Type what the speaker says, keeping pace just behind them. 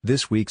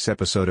This week's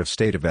episode of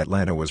State of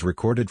Atlanta was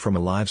recorded from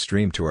a live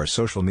stream to our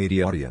social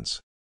media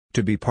audience.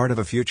 To be part of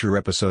a future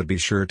episode, be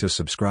sure to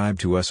subscribe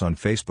to us on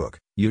Facebook,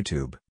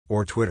 YouTube,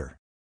 or Twitter.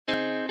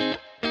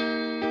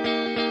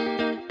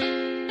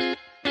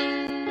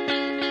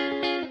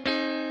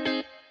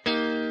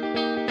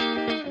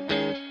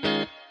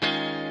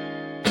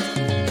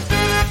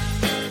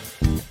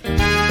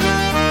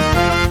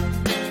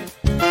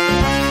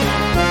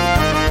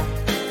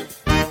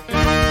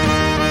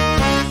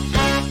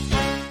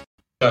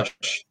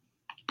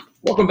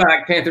 Welcome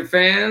back, Panther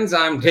fans.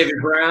 I'm David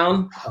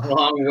Brown,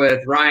 along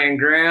with Ryan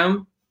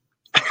Graham.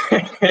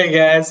 Hey,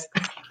 guys.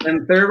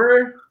 And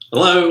Thurber.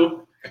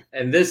 Hello.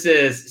 And this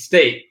is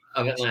State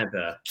of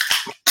Atlanta.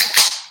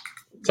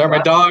 Sorry,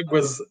 my dog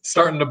was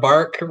starting to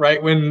bark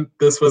right when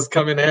this was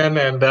coming in,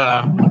 and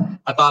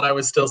I thought I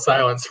was still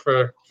silenced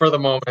for the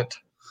moment.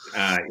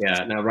 Right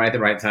at the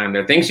right time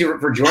there. Thanks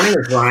for joining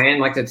us, Ryan.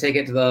 Like to take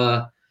it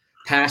to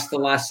past the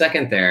last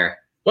second there.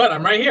 What?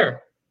 I'm right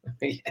here.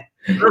 We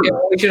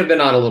should have been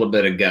on a little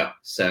bit ago.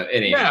 So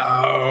anyway.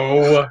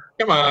 No,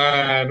 come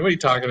on. What are you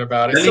talking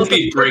about? He'd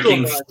be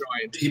breaking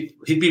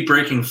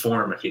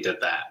form if he did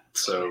that.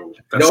 So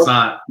that's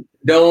not.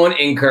 Don't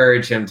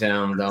encourage him,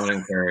 Tim. Don't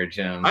encourage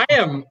him. I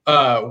am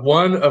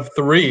one of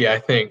three, I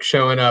think,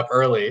 showing up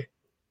early.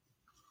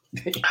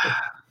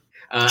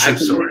 I'm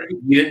sorry.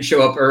 You didn't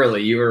show up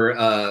early. You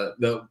were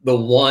the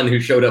one who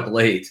showed up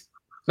late.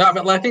 No,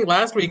 but I think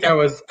last week I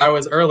was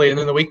early, and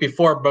then the week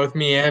before, both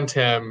me and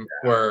Tim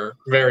were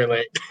very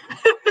late.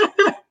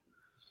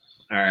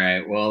 All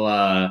right.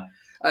 Well,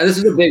 this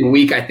is a big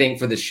week, I think,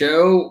 for the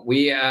show.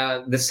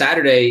 This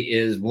Saturday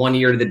is 1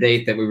 year to the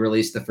date that we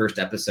released the first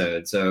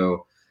episode.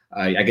 So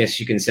I guess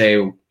you can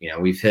say,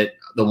 we've hit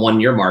the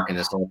 1 year mark in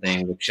this whole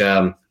thing, which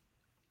I'm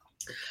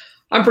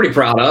pretty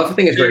proud of. I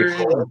think it's very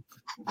cool.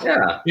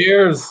 Yeah.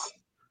 Cheers.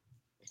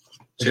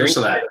 Cheers to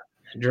that.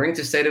 Drink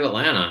to State of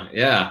Atlanta.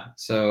 Yeah.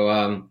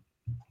 So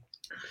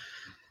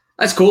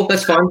that's cool.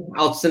 That's fun.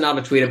 I'll send out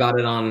a tweet about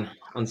it on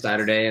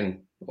Saturday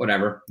and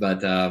whatever.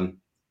 But I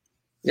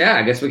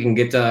guess we can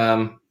get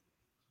on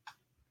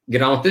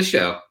with this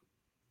show.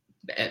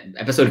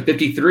 Episode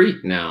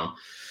 53 now.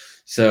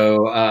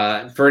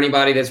 So for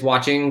anybody that's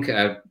watching,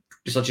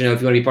 just let you know,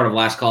 if you want to be part of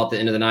Last Call at the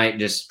end of the night,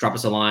 just drop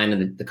us a line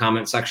in the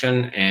comment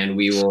section and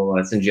we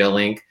will send you a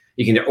link.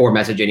 You can or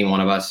message any one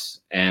of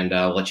us and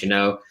we'll let you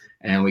know.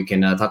 And we can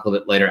talk a little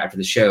bit later after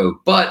the show.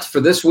 But for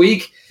this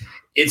week,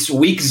 it's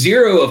week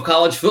 0 of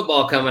college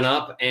football coming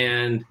up.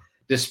 And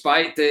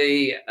despite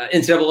the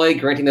NCAA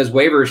granting those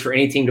waivers for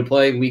any team to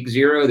play week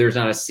 0, there's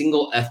not a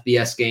single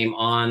FBS game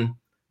on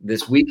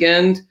this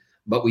weekend.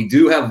 But we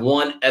do have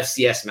one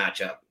FCS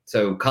matchup.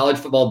 So college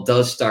football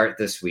does start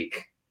this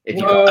week.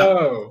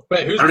 Whoa.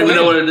 Wait, who's I don't even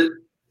know what it is.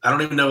 I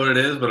don't even know what it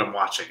is, but I'm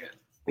watching it.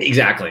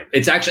 Exactly.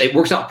 It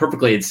works out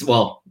perfectly. It's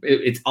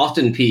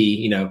Austin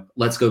Peay,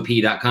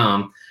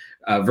 letsgop.com.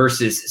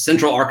 Versus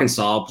Central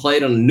Arkansas,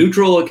 played on a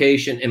neutral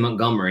location in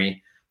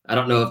Montgomery. I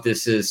don't know if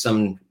this is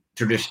some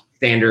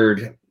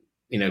standard,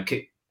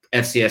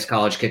 FCS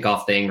college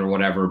kickoff thing or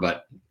whatever,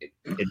 but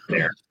it's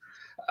there.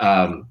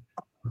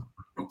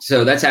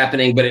 So that's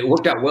happening, but it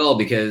worked out well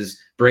because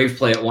Braves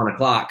play at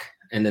 1:00,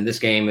 and then this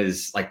game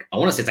is I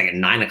want to say it's at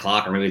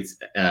 9:00 or maybe it's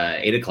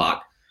 8:00.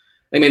 I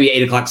think maybe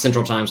 8:00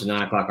 Central Time, so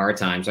 9:00 our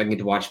time. So I can get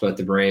to watch both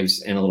the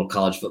Braves and a little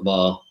college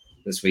football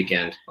this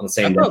weekend on the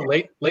same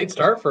day. Late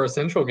start for a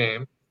Central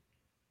game,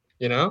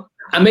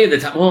 I made the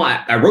time. Well,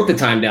 I wrote the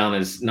time down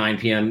as 9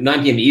 p.m.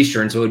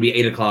 Eastern, so it would be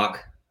 8:00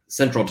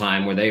 Central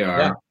Time where they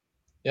are.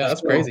 Yeah,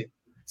 that's crazy.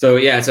 So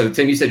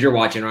Tim, you said you're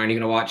watching, right? Are you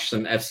going to watch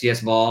some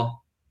FCS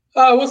ball?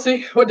 We'll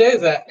see. What day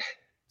is that?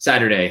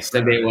 Saturday.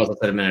 Same day it was, I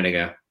said a minute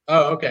ago.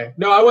 Oh, okay.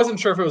 No, I wasn't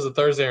sure if it was a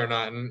Thursday or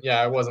not, and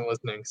I wasn't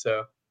listening.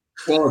 So.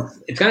 Well,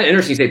 it's kind of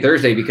interesting to say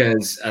Thursday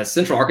because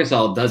Central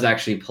Arkansas does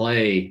actually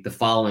play the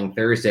following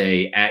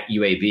Thursday at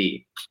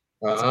UAB.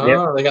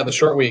 They got the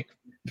short week.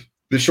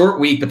 The short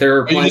week, but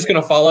they're Are you just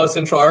going to follow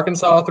Central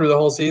Arkansas through the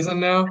whole season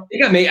now?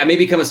 I may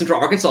become a Central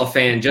Arkansas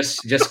fan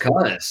just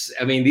because.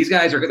 I mean, these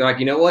guys they're like,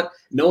 you know what?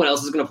 No one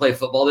else is going to play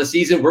football this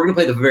season. We're going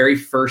to play the very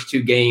first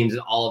 2 games in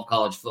all of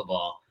college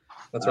football.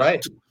 That's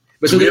right.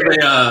 But do we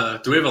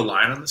have a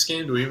line on this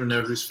game? Do we even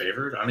know who's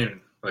favored? I don't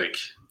even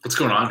what's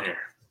going on here.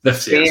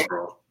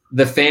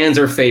 The fans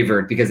are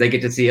favored because they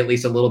get to see at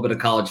least a little bit of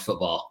college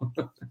football.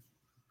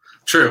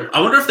 True.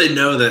 I wonder if they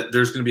know that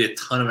there's going to be a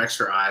ton of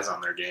extra eyes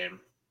on their game.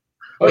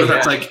 Or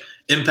that's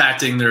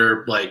impacting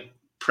their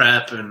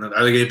prep, and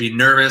are they going to be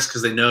nervous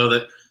because they know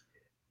that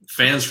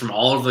fans from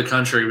all over the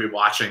country will be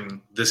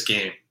watching this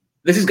game?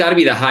 This has got to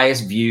be the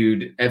highest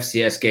viewed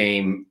FCS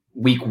game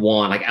week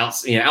 1,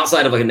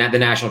 outside of the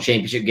national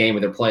championship game or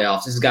their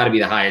playoffs. This has got to be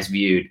the highest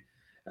viewed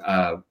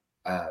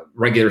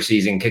regular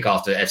season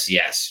kickoff to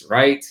FCS,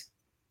 right?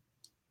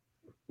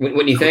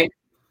 Wouldn't you think?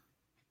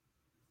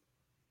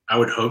 I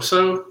would hope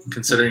so,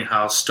 considering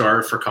how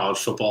starved for college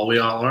football we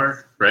all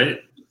are,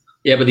 right?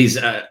 Yeah, but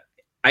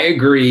I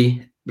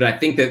agree. But I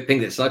think the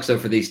thing that sucks though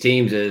for these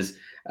teams is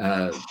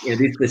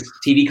this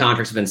TV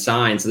contracts have been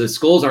signed, so the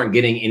schools aren't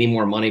getting any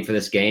more money for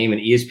this game,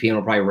 and ESPN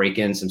will probably rake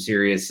in some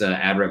serious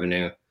ad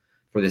revenue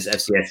for this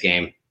FCS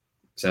game.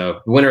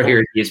 So the winner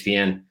here is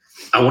ESPN.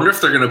 I wonder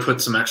if they're going to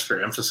put some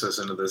extra emphasis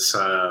into this,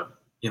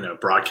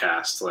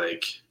 broadcast.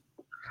 Like,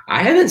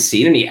 I haven't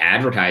seen any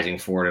advertising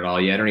for it at all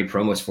yet, or any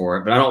promos for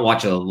it, but I don't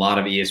watch a lot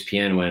of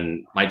ESPN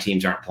when my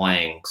teams aren't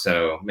playing.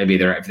 So maybe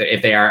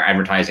if they are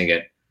advertising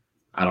it,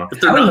 I don't.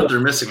 If they're not, they're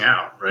missing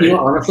out, right?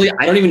 Honestly,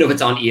 I don't even know if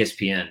it's on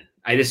ESPN.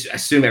 I just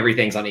assume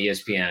everything's on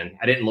ESPN.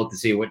 I didn't look to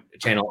see what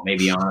channel it may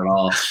be on at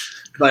all.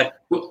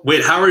 But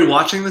wait, how are we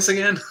watching this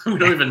again? We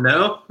don't even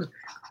know.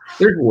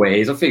 There's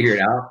ways. I'll figure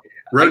it out.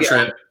 Road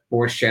trip.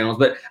 Sports channels.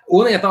 But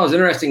one thing I thought was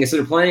interesting is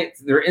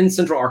they're in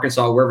Central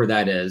Arkansas, wherever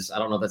that is. I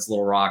don't know if that's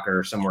Little Rock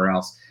or somewhere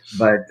else.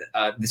 But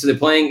so they're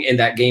playing in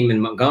that game in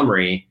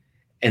Montgomery,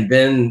 and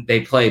then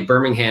they play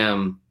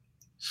Birmingham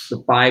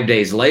 5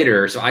 days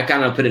later. So I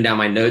kind of put it down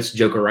my notes,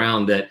 joke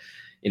around that,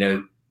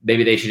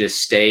 maybe they should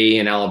just stay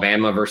in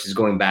Alabama versus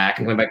going back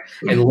and coming back.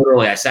 And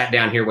literally, I sat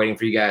down here waiting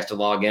for you guys to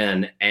log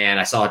in, and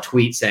I saw a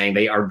tweet saying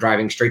they are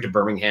driving straight to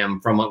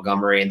Birmingham from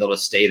Montgomery, and they'll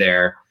just stay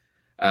there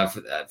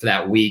for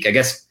that week. I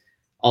guess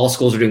all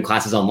schools are doing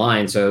classes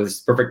online, so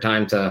it's the perfect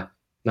time to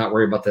not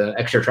worry about the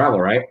extra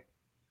travel, right?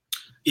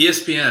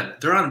 ESPN.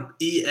 They're on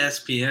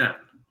ESPN.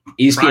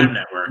 Prime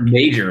Network.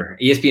 Major.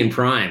 ESPN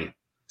Prime.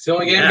 It's the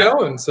only game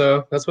going,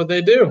 so that's what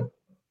they do.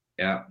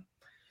 Yeah.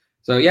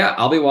 So, yeah,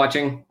 I'll be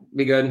watching.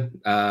 Be good.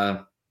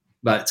 But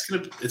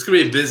it's gonna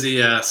be a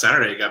busy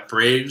Saturday. You got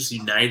Braves,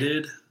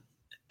 United,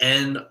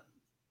 and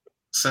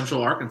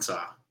Central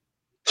Arkansas.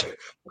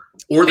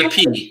 Or the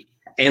P.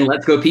 And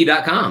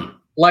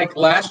letsgop.com. Like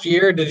last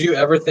year, did you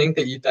ever think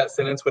that that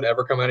sentence would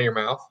ever come out of your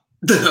mouth?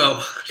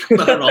 No,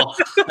 not at all.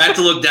 I have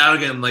to look down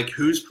again. Like,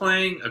 who's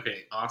playing?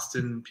 Okay,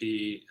 Austin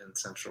P and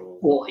Central.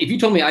 Well, if you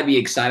told me I'd be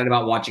excited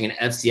about watching an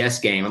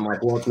FCS game, I'm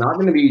like, well, it's not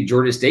going to be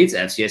Georgia State's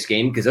FCS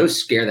game because those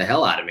scare the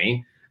hell out of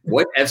me.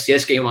 What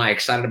FCS game am I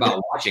excited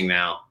about watching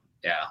now?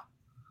 Yeah,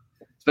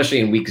 especially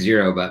in week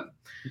 0. But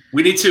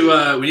we need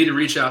to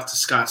reach out to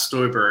Scott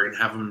Stoiber and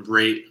have him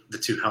rate the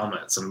two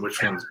helmets and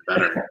which one's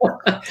better.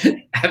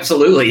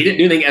 Absolutely, he didn't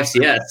do anything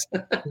FCS.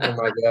 Oh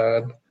my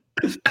god.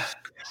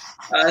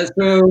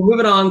 So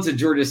moving on to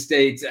Georgia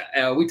State,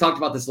 we talked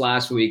about this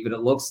last week, but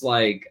it looks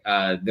like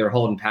they're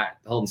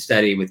holding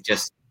steady with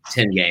just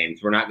 10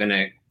 games. We're not going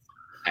to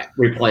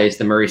replace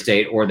the Murray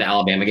State or the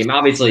Alabama game.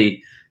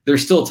 Obviously,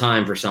 there's still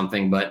time for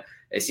something, but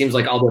it seems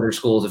like all the other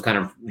schools have kind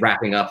of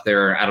wrapping up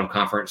their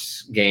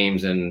out-of-conference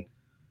games, and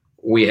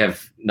we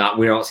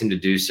don't seem to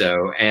do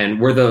so. And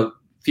we're the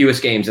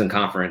fewest games in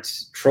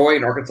conference. Troy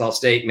and Arkansas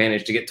State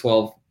managed to get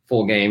 12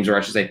 full games, or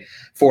I should say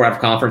 4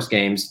 out-of-conference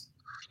games.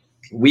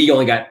 We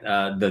only got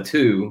the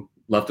 2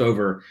 left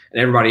over, and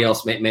everybody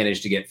else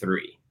managed to get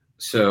 3.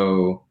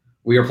 So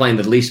we are playing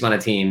the least amount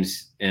of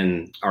teams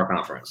in our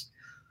conference.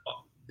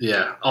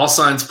 Yeah, all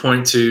signs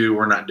point to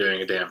we're not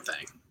doing a damn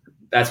thing.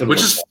 That's what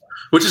which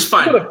is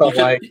fine.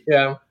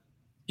 Yeah.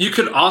 You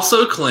could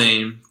also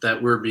claim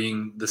that we're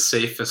being the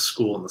safest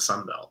school in the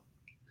Sun Belt.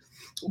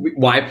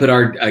 Why put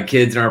our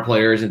kids and our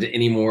players into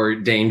any more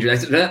danger?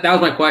 That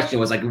was my question.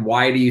 Was like,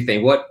 why do you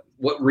think?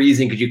 What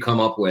reason could you come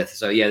up with?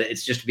 So yeah,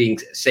 it's just being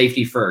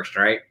safety first,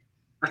 right?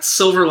 That's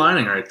silver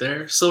lining right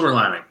there. Silver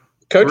lining.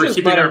 We're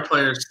keeping our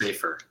players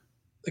safer.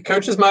 The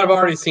coaches might have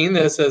already seen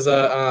this as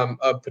a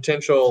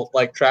potential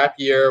like trap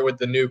year with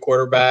the new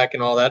quarterback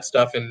and all that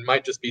stuff, and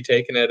might just be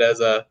taking it as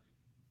a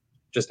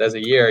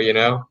year,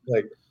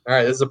 like, all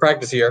right, this is a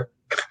practice year.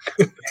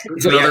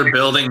 It's another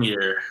building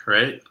year,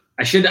 right?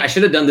 I should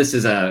have done this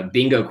as a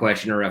bingo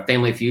question or a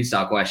Family Feud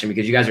style question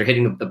because you guys are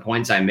hitting the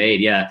points I made.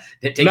 Yeah,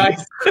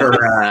 nice.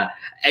 For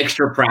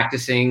extra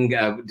practicing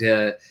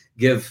to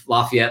give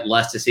Lafayette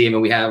less to see. I mean,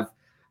 we have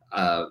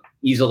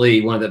easily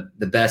one of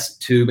the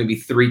best 2, maybe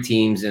 3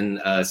 teams in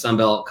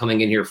Sunbelt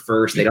coming in here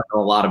first. They don't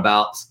know a lot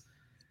about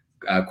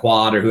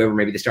Quad or whoever,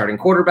 maybe the starting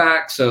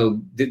quarterback.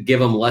 So give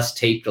them less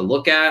tape to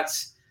look at,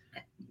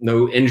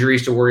 no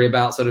injuries to worry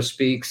about, so to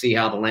speak. See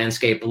how the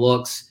landscape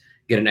looks.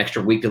 Get an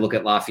extra week to look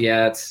at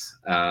Lafayette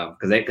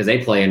because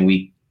they play in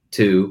week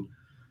 2.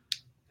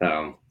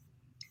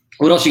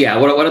 What else you got?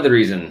 What other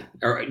reason?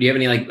 Or do you have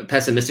any like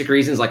pessimistic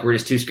reasons? Like we're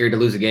just too scared to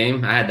lose a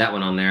game? I had that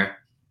one on there.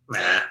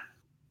 Nah.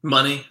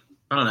 Money.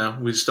 I don't know.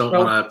 We just don't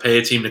want to pay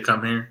a team to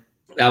come here.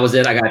 That was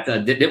it. I got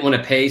didn't want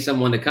to pay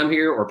someone to come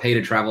here or pay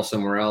to travel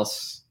somewhere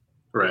else.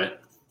 Right.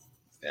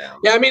 Yeah.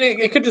 Yeah. I mean,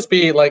 it could just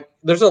be like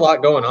there's a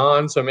lot going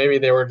on, so maybe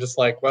they were just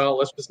like, well,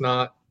 let's just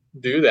not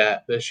do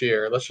that this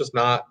year. Let's just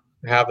not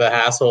have the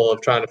hassle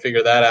of trying to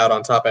figure that out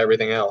on top of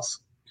everything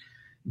else.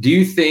 Do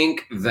you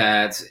think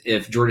that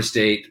if Georgia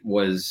State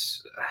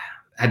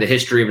had the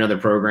history of another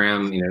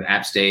program,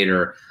 App State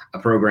or a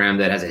program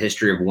that has a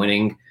history of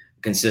winning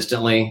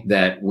consistently,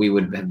 that we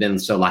would have been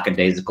so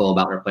lackadaisical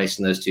about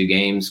replacing those 2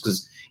 games?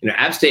 Because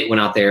App State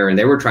went out there and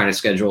they were trying to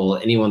schedule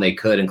anyone they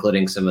could,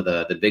 including some of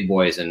the big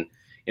boys, and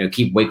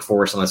keep Wake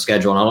Forest on the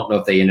schedule. And I don't know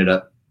if they ended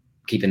up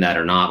keeping that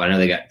or not, but I know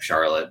they got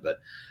Charlotte. But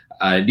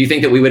do you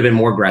think that we would have been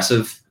more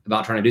aggressive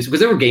about trying to do so, because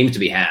there were games to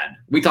be had.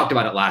 We talked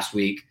about it last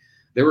week.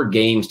 There were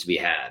games to be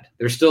had.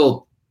 There's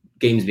still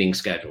games being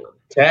scheduled.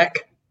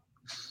 Tech.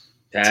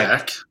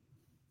 I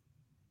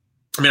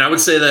mean, I would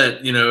say that,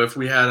 if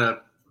we had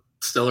a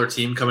stellar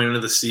team coming into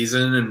the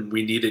season and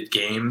we needed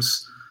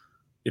games,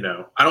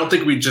 I don't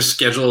think we'd just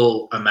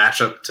schedule a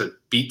matchup to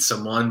beat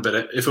someone,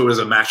 but if it was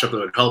a matchup that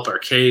would help our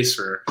case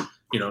or,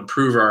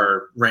 improve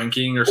our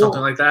ranking or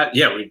something like that,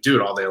 yeah, we'd do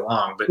it all day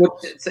long. But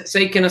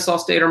say Kennesaw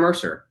State or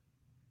Mercer.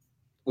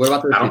 What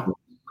about those people?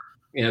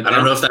 I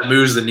don't know if that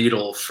moves the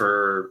needle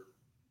for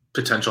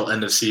potential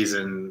end of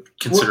season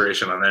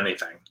consideration on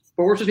anything.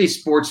 But we're supposed to be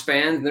sports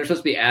fans, and they're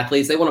supposed to be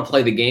athletes. They want to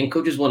play the game.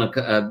 Coaches want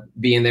to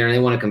be in there, and they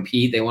want to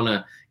compete. They want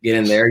to get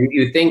in there.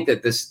 You think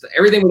that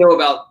everything we know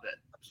about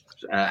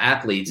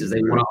athletes is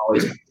they want to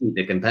always compete,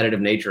 the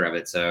competitive nature of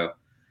it. So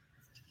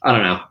I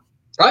don't know.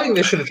 I think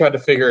they should have tried to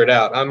figure it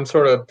out. I'm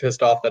sort of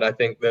pissed off that I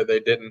think that they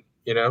didn't.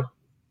 Fan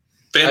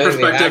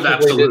perspective,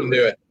 absolutely. Didn't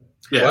do it.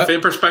 Yeah, What?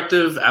 fan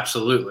perspective,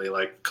 absolutely.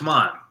 Like, come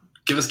on,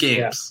 give us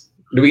games.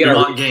 Yeah. Do we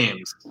get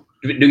games?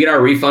 Do we get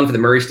our refund for the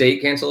Murray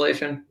State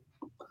cancellation?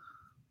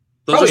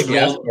 They'll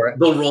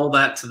roll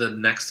that to the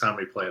next time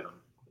we play them.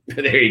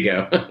 There you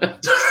go.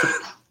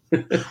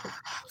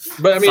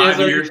 But I mean,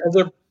 has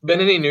there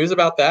been any news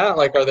about that?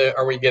 Like,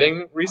 are we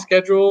getting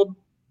rescheduled?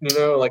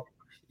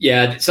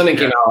 Yeah, something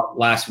came out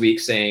last week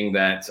saying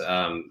that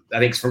I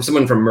think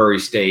someone from Murray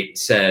State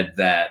said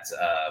that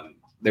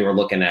they were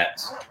looking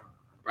at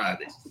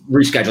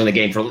rescheduling the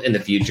game in the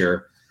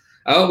future.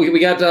 Oh, we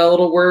got a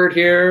little word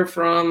here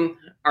from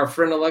our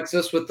friend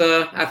Alexis with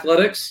the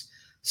athletics.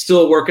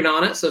 Still working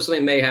on it, so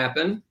something may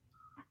happen.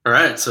 All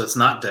right, so it's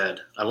not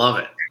dead. I love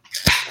it.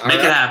 Make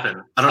it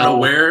happen. I don't know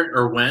where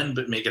or when,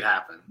 but make it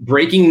happen.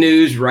 Breaking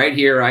news right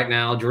here, right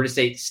now. Georgia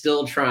State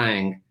still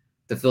trying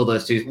to fill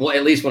those two. Well,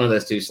 at least one of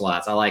those two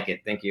slots. I like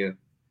it. Thank you.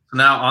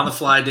 Now, on the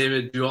fly,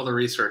 David, do all the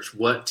research.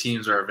 What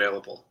teams are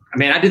available? I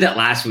mean, I did that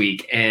last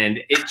week, and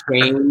it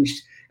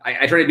changed.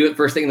 I tried to do it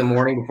first thing in the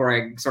morning before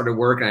I started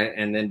work,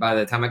 and then by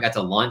the time I got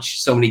to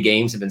lunch, so many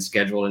games have been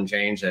scheduled and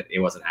changed that it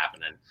wasn't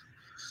happening.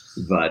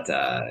 But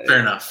fair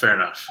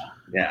enough.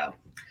 Yeah.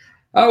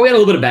 Oh, we had a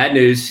little bit of bad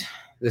news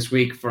this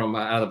week from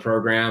out of the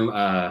program.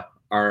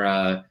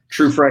 Our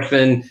true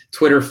freshman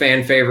Twitter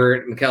fan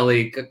favorite,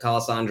 Michele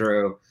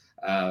Calasandro,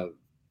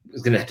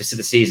 is going to have to sit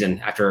the season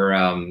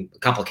after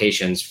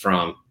complications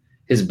from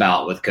his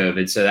bout with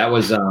COVID. So that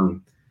was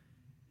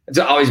it's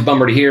always a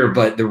bummer to hear.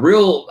 But the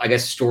real, I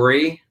guess,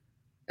 story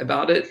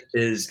about it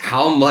is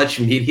how much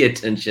media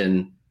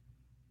attention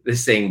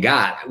this thing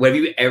got. What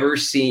have you ever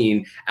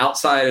seen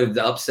outside of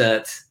the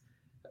upset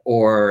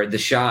or the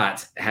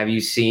shot? Have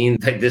you seen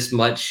like this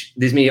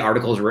many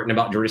articles written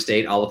about Georgia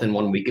State all within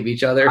 1 week of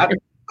each other?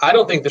 I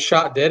don't think the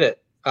shot did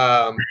it,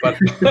 but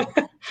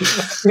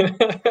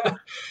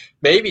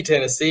maybe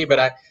Tennessee. But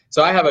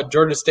I have a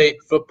Georgia State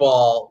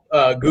football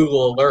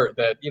Google alert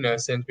that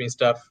sends me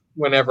stuff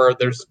whenever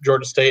there's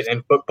Georgia State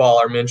and football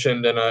are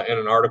mentioned in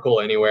an article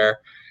anywhere.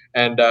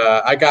 And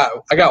I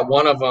got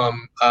one of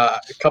them a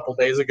couple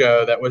days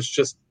ago that was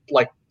just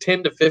like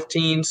 10 to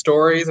 15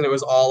 stories, and it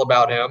was all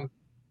about him.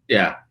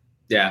 Yeah.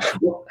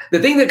 Well, the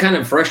thing that kind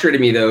of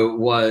frustrated me, though,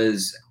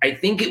 was I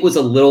think it was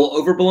a little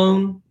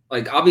overblown.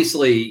 Like,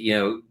 obviously,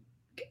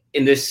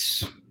 in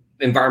this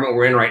environment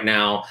we're in right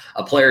now,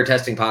 a player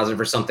testing positive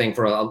for something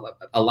for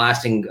a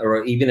lasting,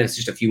 or even if it's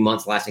just a few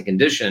months lasting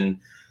condition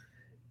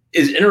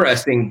is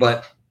interesting.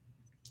 But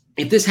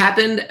if this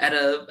happened at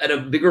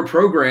a bigger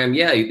program,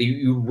 yeah,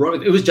 you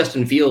run. If it was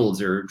Justin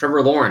Fields or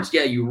Trevor Lawrence,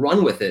 yeah, you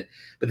run with it.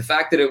 But the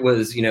fact that it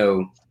was,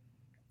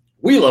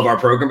 we love our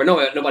program, but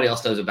nobody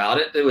else knows about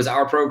it. It was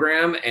our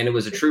program, and it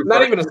was a true.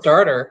 Not even a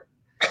starter.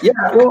 Yeah,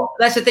 well,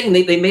 that's the thing.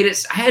 They made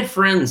it. I had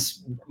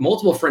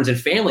multiple friends and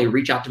family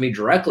reach out to me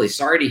directly.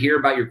 Sorry to hear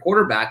about your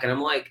quarterback, and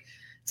I'm like,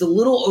 it's a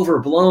little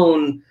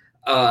overblown.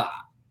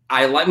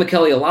 I like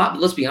Michele a lot,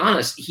 but let's be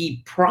honest,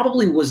 he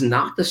probably was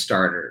not the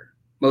starter.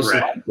 Most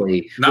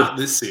likely. Not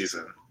this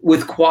season.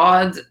 With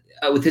Quad,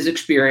 with his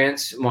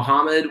experience,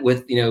 Muhammad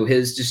with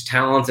his just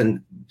talent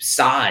and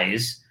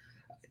size,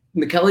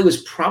 Michele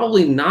was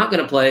probably not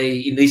going to play,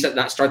 at least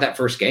not start that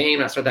first game,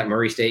 not start that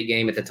Murray State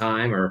game at the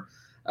time, or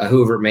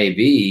whoever it may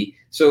be.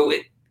 So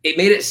it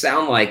made it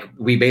sound like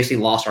we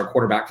basically lost our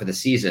quarterback for the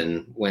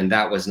season when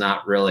that was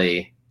not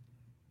really,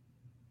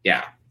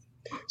 yeah.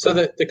 So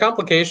the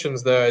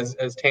complications, though,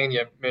 as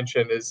Tanya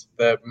mentioned, is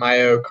the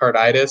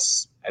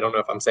myocarditis. I don't know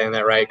if I'm saying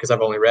that right because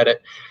I've only read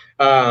it.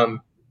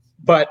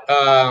 But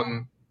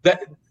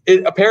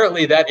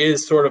apparently that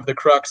is sort of the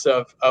crux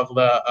of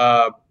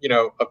the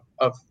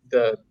of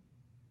the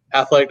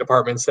athletic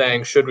department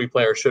saying should we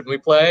play or shouldn't we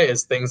play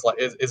is things like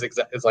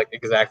is like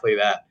exactly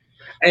that.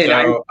 And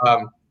so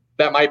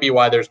that might be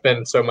why there's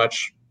been so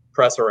much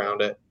press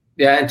around it.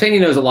 Yeah, and Tanya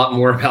knows a lot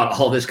more about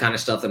all this kind of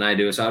stuff than I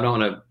do, so I don't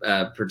want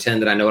to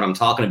pretend that I know what I'm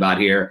talking about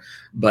here.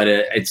 But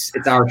it's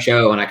our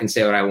show, and I can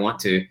say what I want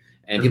to.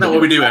 And isn't that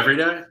what we do every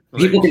day?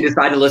 People can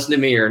decide to listen to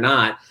me or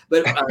not.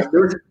 But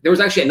there was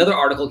actually another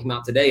article came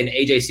out today, an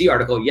AJC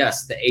article.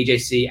 Yes, the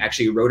AJC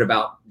actually wrote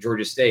about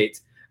Georgia State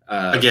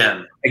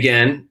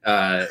Again,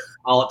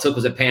 all it took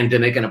was a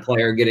pandemic and a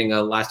player getting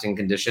a lasting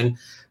condition.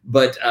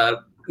 But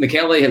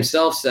Michele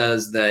himself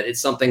says that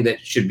it's something that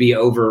should be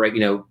over.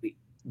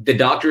 The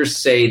doctors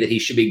say that he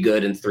should be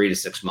good in 3 to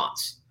 6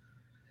 months.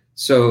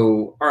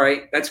 So, all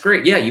right, that's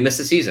great. Yeah, you missed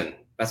the season.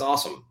 That's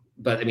awesome.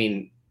 But I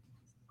mean,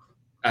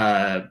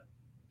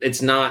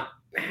 it's not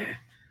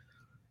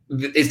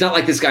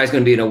like this guy's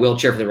going to be in a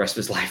wheelchair for the rest of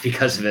his life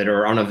because of it,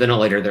 or on a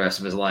ventilator the rest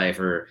of his life,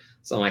 or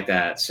something like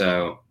that.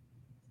 So,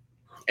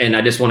 and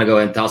I just want to go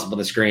ahead and toss up on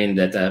the screen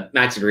that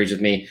Max agrees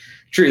with me.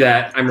 True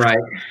that. I'm right.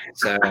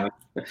 So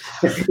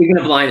you're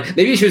gonna blind.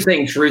 Maybe she was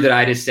saying true that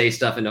I just say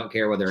stuff and don't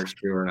care whether it's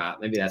true or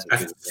not. Maybe that's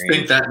what I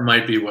think that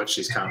might be what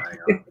she's commenting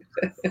on.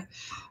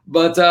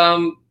 But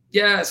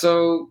yeah,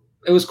 so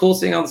it was cool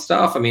seeing all the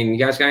stuff. I mean, you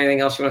guys got anything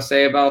else you want to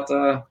say about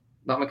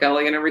Michele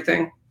and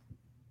everything?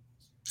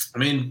 I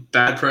mean,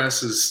 bad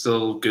press is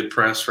still good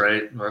press,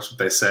 right? That's what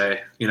they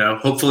say.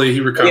 Hopefully he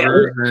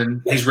recovers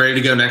and he's ready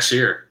to go next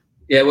year.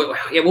 Yeah,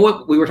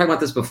 well, we were talking about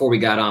this before we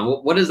got on.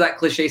 What is that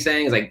cliche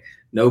saying? It's like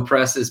no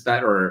press is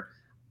bad, or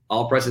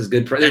all press is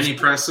good press. Any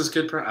press is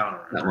good press. I don't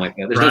know. Something like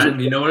that. Brian,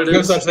 you know what it is?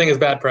 No such thing as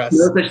bad press.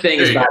 No such thing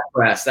as bad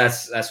press.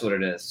 That's what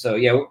it is. So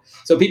yeah,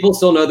 so people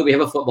still know that we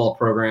have a football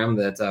program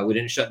that we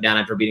didn't shut down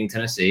after beating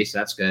Tennessee. So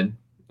that's good.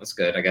 That's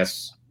good. I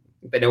guess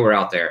they know we're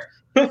out there.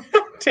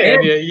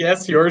 Tanya,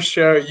 yes, your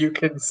show. You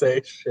can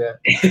say shit.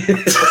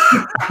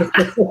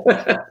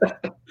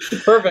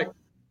 Perfect.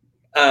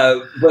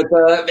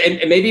 But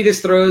maybe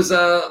this throws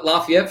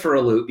Lafayette for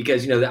a loop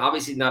because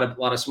obviously not a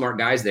lot of smart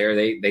guys there.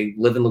 They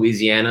live in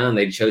Louisiana and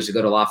they chose to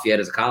go to Lafayette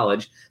as a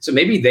college. So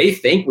maybe they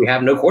think we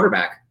have no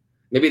quarterback.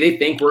 Maybe they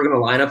think we're going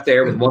to line up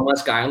there with one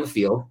less guy on the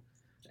field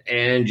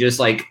and just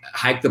like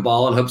hike the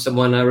ball and hope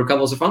someone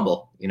recovers a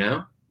fumble.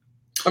 I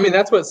mean,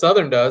 that's what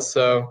Southern does.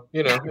 So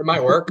it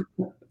might work.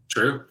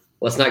 True.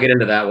 Let's not get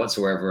into that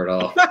whatsoever at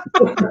all.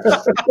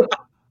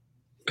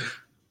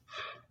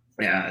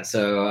 Yeah.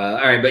 So, all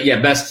right. But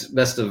yeah,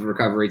 best of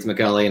recovery to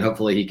Michele, and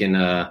hopefully he can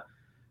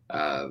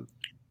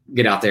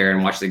get out there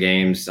and watch the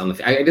games.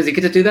 Does he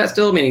get to do that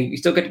still? I mean, you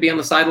still get to be on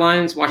the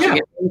sidelines watching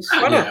games?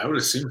 Yeah, I would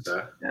assume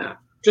so. Yeah.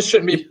 Just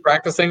shouldn't be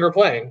practicing or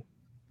playing.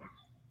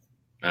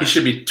 He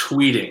should be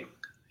tweeting.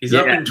 He's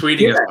not been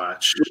tweeting as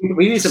much.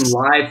 We need some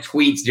live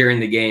tweets during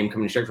the game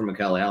coming straight from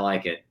Michele. I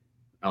like it.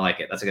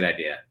 That's a good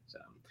idea. So,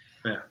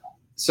 yeah.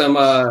 Some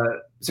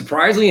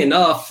surprisingly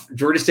enough,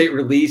 Georgia State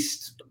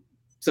released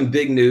some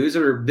big news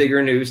or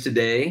bigger news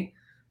today.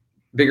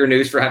 Bigger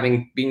news for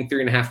being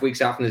 3.5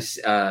 weeks out from this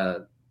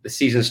the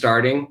season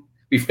starting.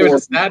 Before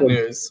it's sad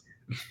news.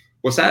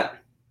 What's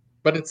that?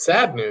 But it's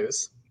sad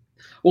news.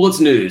 Well,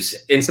 it's news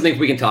and something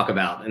we can talk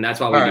about, and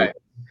that's why we do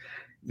it.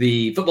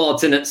 The football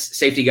attendance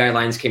safety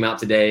guidelines came out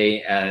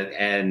today,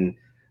 and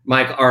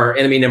Mike, our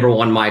enemy number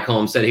one, Mike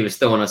Holmes, said he was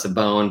throwing us a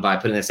bone by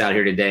putting this out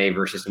here today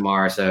versus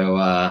tomorrow.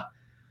 So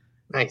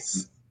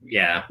nice.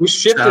 Yeah, we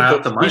shifted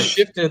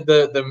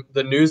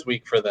the news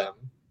week for them.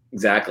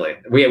 Exactly.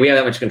 We have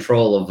that much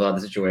control of the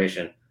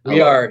situation.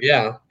 We are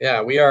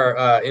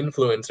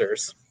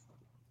influencers.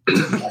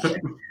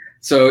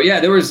 So yeah,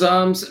 there was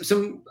a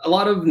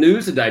lot of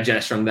news to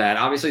digest from that.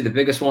 Obviously, the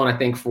biggest one I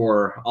think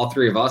for all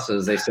three of us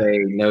is they say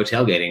no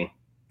tailgating.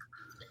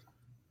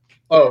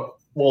 Oh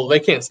well, they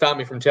can't stop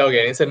me from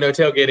tailgating. They said no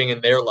tailgating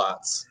in their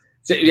lots.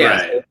 So,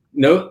 yeah, right.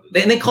 No,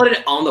 they called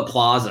it on the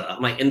plaza.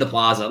 I'm like, in the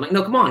plaza. I'm like,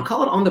 no, come on,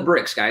 call it on the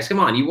bricks, guys. Come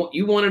on,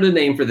 you wanted a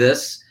name for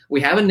this. We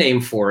have a name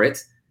for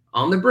it.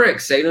 On the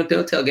bricks. Say no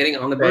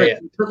tailgating on the bricks.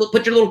 Yeah.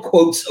 Put your little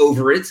quotes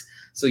over it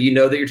so you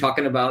know that you're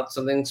talking about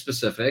something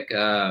specific.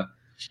 That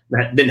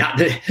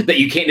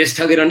you can't just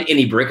tailgate on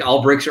any brick.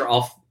 All bricks are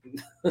off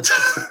the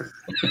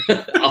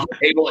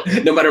table,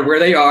 no matter where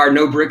they are.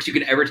 No bricks you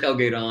can ever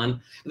tailgate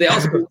on. They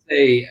also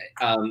say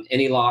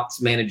any lots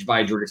managed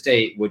by Georgia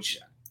State, which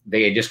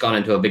they had just gone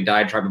into a big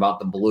diatribe about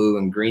the blue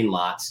and green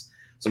lots.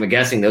 So I'm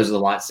guessing those are the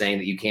lots saying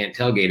that you can't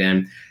tailgate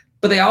in.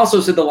 But they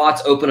also said the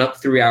lots open up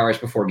 3 hours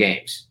before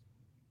games.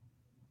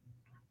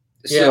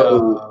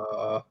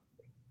 So,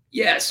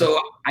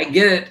 so I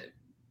get it.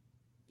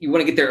 You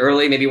want to get there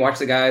early, maybe watch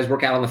the guys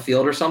work out on the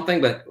field or something,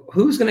 but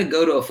who's going to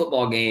go to a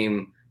football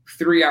game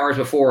 3 hours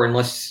before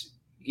unless,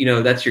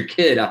 that's your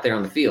kid out there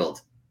on the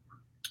field?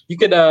 You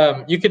could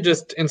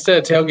just, instead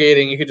of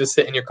tailgating, you could just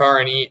sit in your car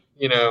and eat,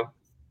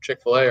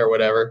 Chick-fil-A or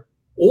whatever.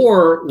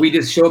 Or we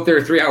just show up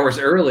there 3 hours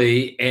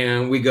early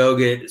and we go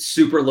get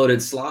super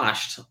loaded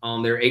sloshed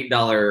on their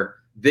 $8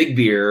 big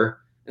beer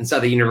inside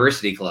the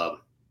University Club.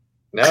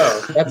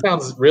 No, that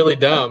sounds really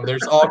dumb.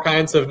 There's all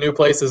kinds of new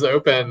places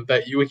open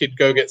that we could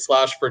go get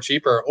sloshed for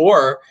cheaper.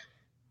 Or,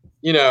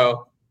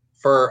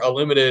 for a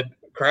limited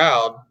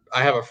crowd,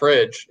 I have a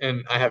fridge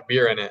and I have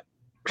beer in it.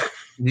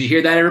 Did you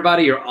hear that,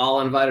 everybody? You're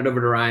all invited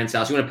over to Ryan's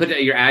house. You want to put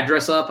your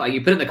address up?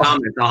 You put it in the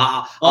comments.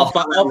 All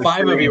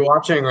five of you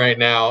watching right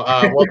now.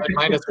 Well,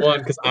 -1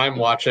 because I'm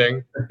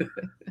watching.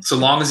 So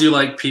long as you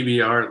like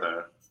PBR,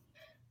 though.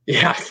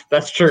 Yeah,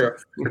 that's true.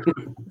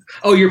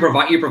 Oh, you're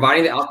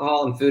providing the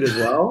alcohol and food as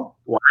well?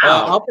 Wow.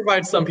 I'll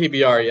provide some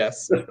PBR,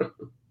 yes.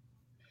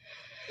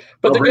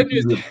 But the good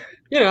news,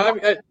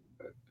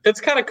 it's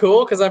kind of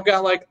cool because I've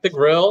got like the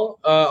grill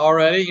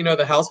already,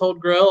 the household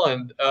grill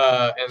and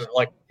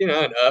like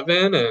an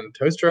oven and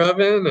toaster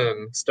oven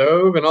and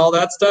stove and all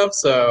that stuff.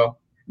 So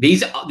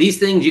these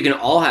things you can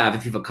all have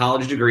if you have a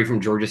college degree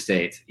from Georgia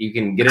State. You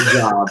can get a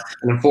job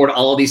and afford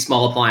all of these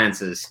small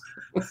appliances.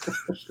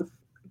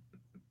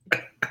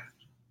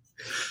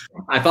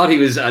 I thought he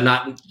was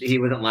he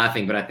wasn't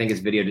laughing, but I think his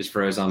video just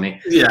froze on me.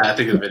 Yeah, I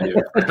think the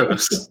video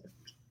froze.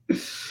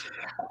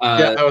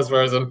 Yeah, I was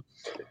frozen.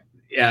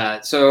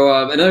 Yeah.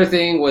 So another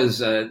thing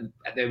was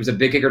it was a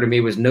big kicker to me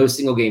was no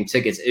single game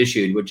tickets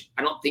issued, which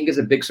I don't think is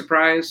a big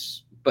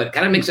surprise, but it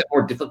kind of makes it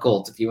more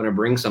difficult if you want to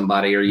bring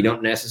somebody or you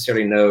don't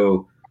necessarily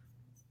know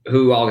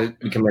who all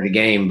can come to the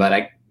game.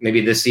 But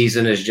maybe this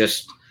season is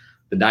just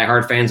the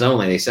diehard fans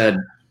only. They said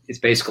it's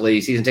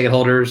basically season ticket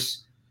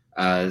holders,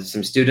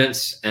 some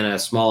students, and a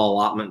small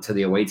allotment to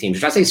the away teams.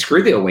 Should I say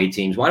screw the away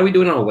teams? Why are we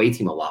doing an away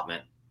team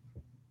allotment?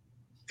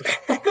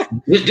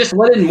 Just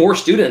let in more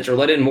students or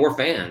let in more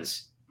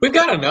fans. We've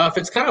got enough.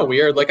 It's kind of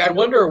weird. Like, I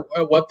wonder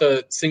what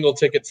the single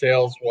ticket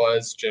sales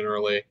was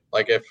generally.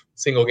 Like, if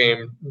single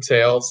game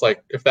sales,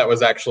 like if that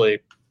was actually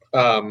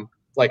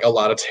like a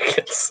lot of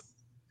tickets.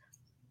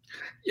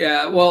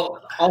 Yeah.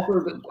 Well, also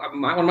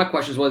one of my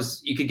questions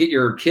was you could get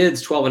your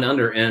kids 12 and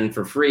under in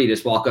for free.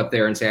 Just walk up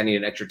there and say, I need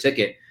an extra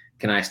ticket.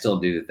 Can I still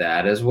do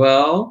that as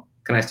well?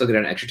 Can I still get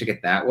an extra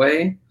ticket that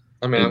way?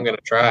 I mean, I'm going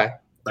to try.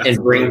 That's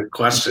a great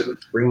question.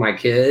 Bring my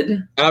kid.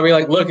 And I'll be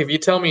like, look, if you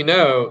tell me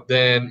no,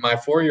 then my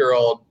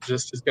 4-year-old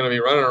just is going to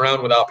be running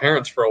around without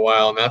parents for a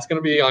while, and that's going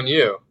to be on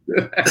you.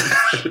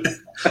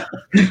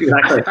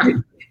 Exactly.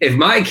 If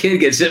my kid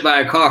gets hit by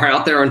a car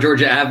out there on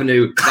Georgia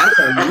Avenue, that's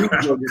on you,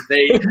 Georgia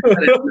State.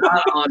 That is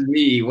not on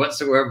me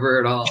whatsoever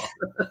at all.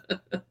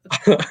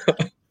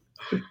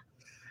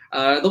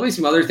 There'll be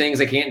some other things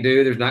I can't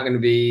do. There's not going to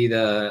be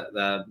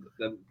the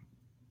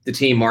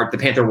team march, the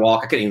Panther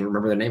Walk. I couldn't even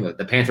remember the name of it.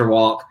 The Panther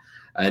Walk.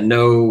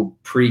 No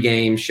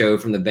pregame show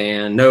from the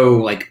band. No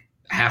like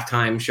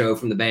halftime show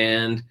from the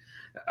band.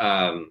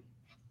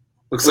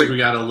 Looks like we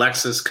got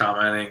Alexis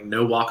commenting,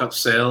 no walk-up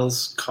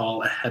sales,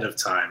 call ahead of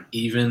time,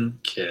 even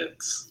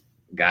kids.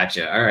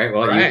 Gotcha. All right.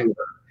 Well, right.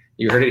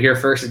 You heard it here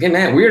first. Again,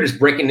 man, we're just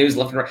breaking news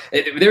left and right.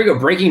 There we go.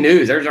 Breaking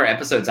news. There's our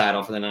episode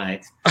title for the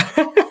night.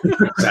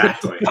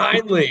 Exactly.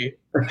 Finally.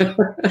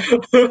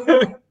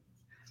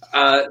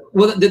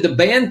 Well, the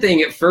band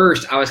thing at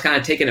first, I was kind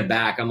of taken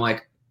aback. I'm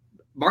like,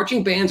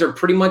 marching bands are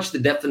pretty much the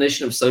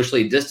definition of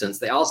socially distanced.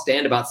 They all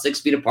stand about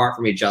 6 feet apart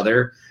from each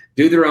other,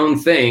 do their own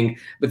thing.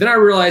 But then I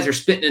realized they're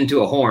spitting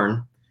into a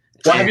horn.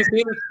 Well, have you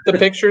seen the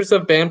pictures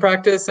of band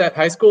practice at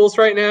high schools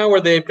right now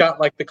where they've got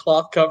like the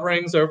cloth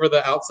coverings over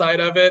the outside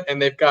of it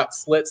and they've got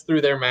slits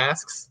through their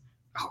masks?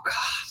 Oh,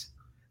 God.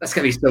 That's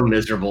going to be so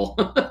miserable.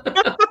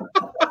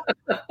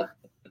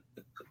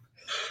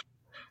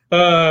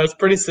 It's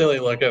pretty silly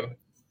looking.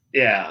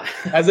 Yeah.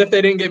 As if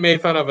they didn't get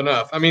made fun of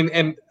enough. I mean,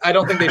 and I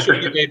don't think they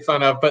should get made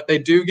fun of, but they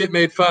do get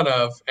made fun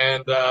of,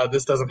 and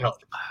this doesn't help.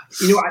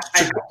 You know,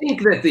 I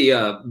think that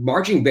the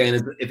marching band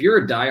is, if you're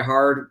a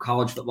diehard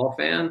college football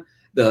fan,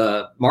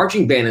 the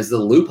marching band is the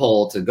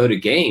loophole to go to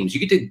games. You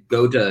get to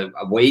go to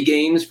away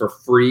games for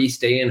free,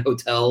 stay in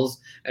hotels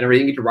and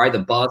everything. You get to ride the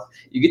bus.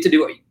 You get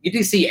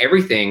to see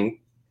everything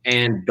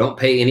and don't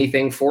pay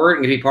anything for it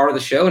and get to be part of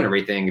the show and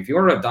everything. If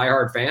you're a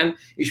diehard fan,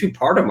 you should be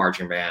part of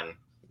marching band.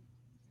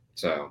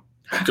 So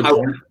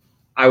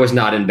I was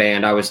not in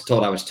band. I was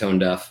told I was tone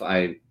deaf.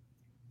 I'm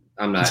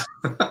not.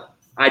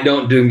 I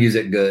don't do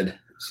music good.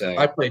 So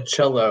I played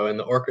cello in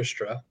the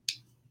orchestra.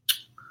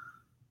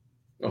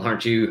 Well,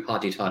 aren't you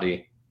hotty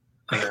toddy?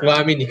 Well,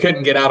 I mean, you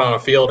couldn't get out on a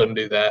field and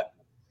do that.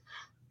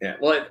 Yeah,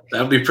 well,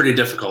 that would be pretty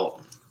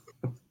difficult.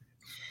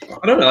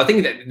 I don't know. I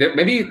think that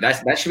maybe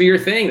that should be your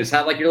thing. Just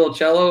have like your little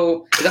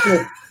cello.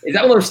 Is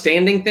that one of those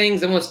standing things?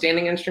 Is that one of those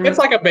standing instruments?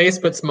 It's like a bass,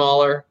 but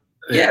smaller.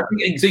 Yeah,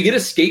 so you get a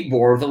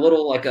skateboard with a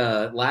little like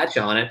a latch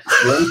on it.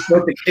 You're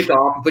supposed to kick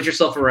off and put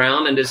yourself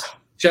around and just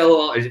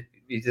cello.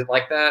 Is it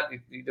like that?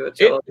 You do a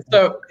cello?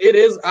 So it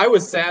is. I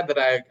was sad that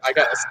I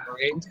got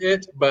assigned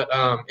it, but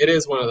it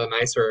is one of the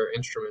nicer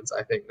instruments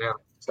I think now.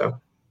 So,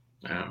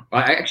 well,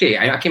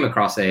 I came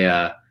across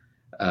a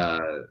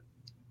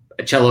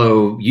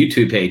cello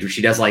YouTube page where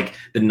she does like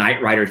the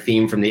Knight Rider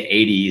theme from the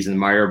 '80s and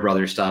Mario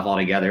Brothers stuff all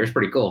together. It's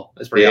pretty cool.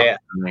 It's pretty awesome.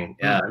 I mean,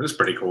 yeah, it was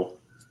pretty cool.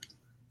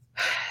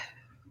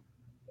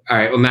 All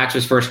right. When Max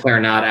was first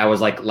clarinet, I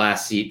was like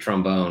last seat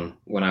trombone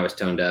when I was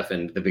tone deaf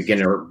and the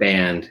beginner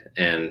band.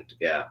 And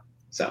yeah.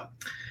 So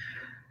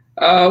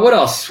what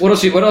else? What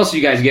else do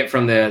you guys get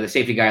from the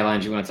safety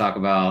guidelines you want to talk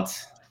about?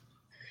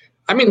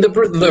 I mean,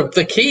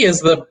 the key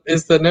is the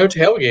no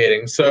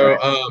tailgating. So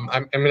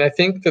I mean, I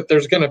think that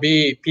there's going to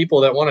be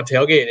people that want to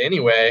tailgate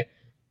anyway,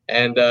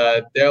 and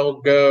they'll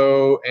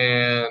go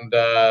and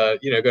go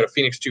to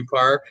Phoenix 2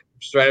 Park,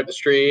 just right up the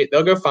street.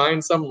 They'll go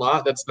find some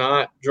lot that's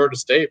not Georgia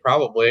State,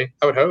 probably.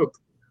 I would hope.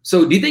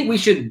 So do you think we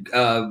should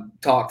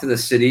talk to the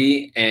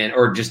city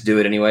or just do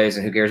it anyways,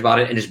 and who cares about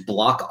it, and just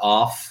block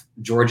off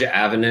Georgia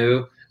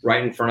Avenue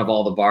right in front of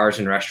all the bars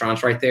and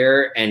restaurants right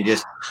there, and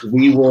just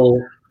we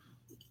will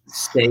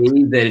say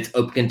that it's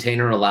open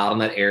container allowed in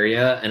that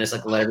area, and it's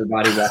like let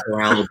everybody walk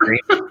around with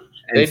drink.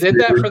 They did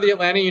that for the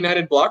Atlanta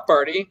United block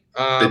party.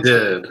 They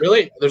did.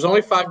 Really, there's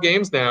only 5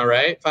 games now,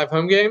 right? 5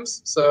 home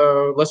games.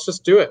 So let's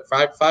just do it.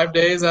 5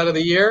 days out of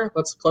the year.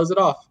 Let's close it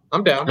off.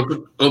 I'm down.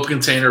 Open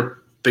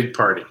container, big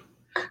party.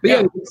 But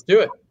yeah, let's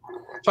do it.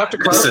 Talk to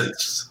Carl.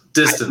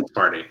 Distance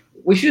party.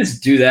 We should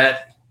just do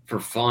that for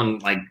fun,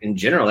 like in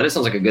general. That just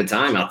sounds like a good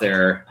time out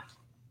there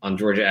on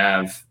Georgia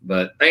Ave.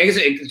 But I guess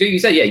you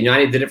said, yeah,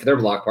 United did it for their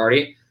block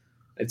party.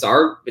 It's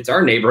our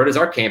neighborhood, it's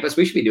our campus.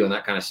 We should be doing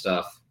that kind of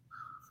stuff.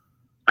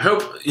 I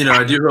hope,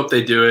 I do hope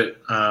they do it.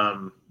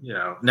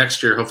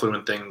 Next year, hopefully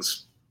when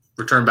things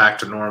return back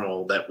to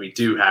normal, that we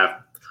do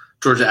have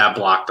Georgia Ave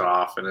blocked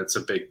off, and it's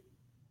a big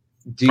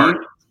party.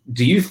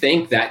 Do you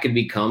think that could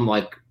become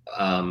like,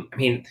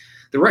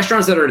 the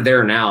restaurants that are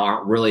there now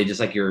aren't really just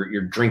like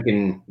your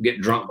drinking, get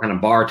drunk kind of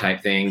bar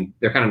type thing.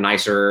 They're kind of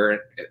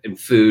nicer and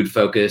food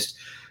focused.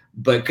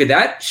 But could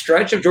that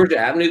stretch of Georgia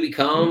Avenue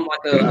become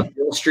like a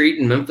Beale Street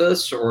in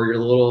Memphis, or your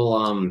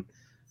little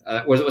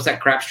what's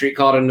that crap street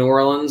called in New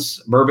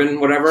Orleans, Bourbon,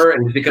 whatever,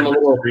 and become a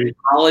little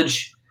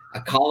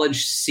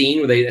college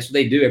scene where that's what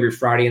they do every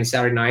Friday and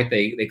Saturday night.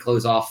 They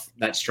close off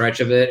that stretch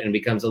of it and it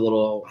becomes a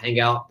little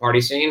hangout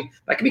party scene.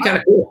 That could be kind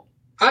of cool.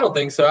 I don't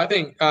think so. I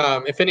think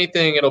if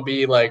anything, it'll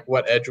be like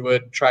what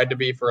Edgewood tried to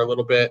be for a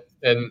little bit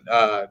and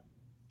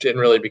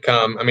didn't really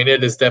become. I mean,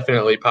 it is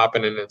definitely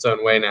popping in its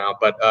own way now,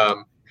 but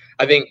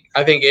I think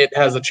it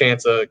has a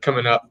chance of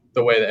coming up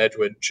the way that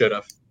Edgewood should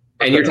have.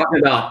 And you're talking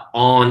about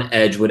on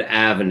Edgewood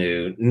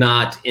Avenue,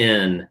 not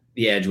in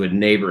the Edgewood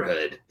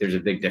neighborhood. There's a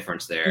big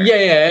difference there. Yeah,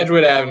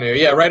 Edgewood Avenue.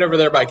 Yeah, right over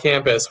there by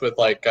campus with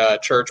like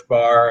Church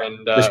Bar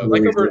and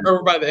like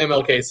over by the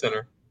MLK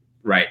Center.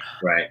 Right.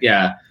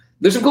 Yeah.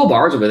 There's some cool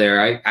bars over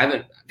there.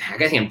 I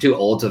think I'm too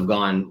old to have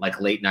gone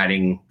like late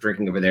nighting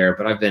drinking over there,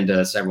 but I've been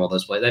to several of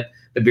those places.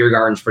 The beer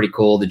garden's pretty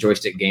cool. The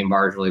Joystick Game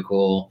Bar is really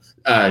cool.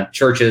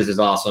 Churches is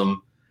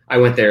awesome. I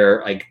went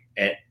there like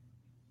at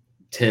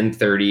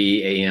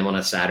 10:30 a.m. on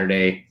a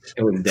Saturday.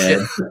 It was dead.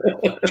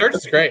 Church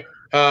is great.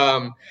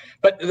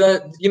 But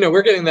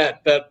we're getting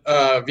that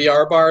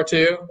VR bar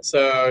too.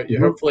 So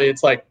hopefully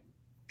it's like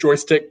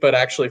Joystick, but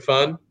actually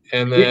fun.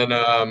 And then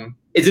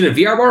is it a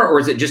VR bar or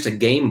is it just a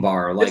game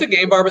bar? It's a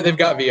game bar, but they've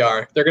got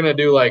VR. They're gonna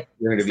do like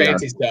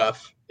fancy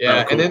stuff. Yeah.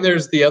 Oh, cool. And then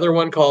there's the other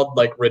one called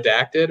like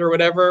Redacted or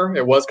whatever.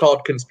 It was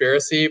called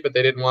Conspiracy, but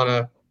they didn't want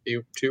to be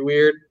too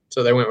weird,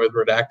 so they went with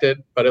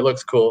Redacted. But it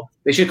looks cool.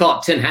 They should call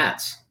it 10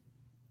 Hats.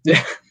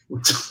 Yeah.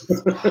 It's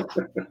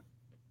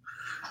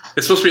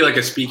supposed to be like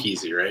a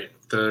speakeasy, right?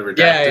 The Redacted.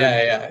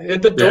 Yeah.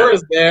 The door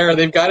is there.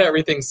 They've got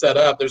everything set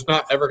up. There's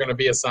not ever going to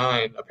be a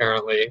sign,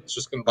 apparently. It's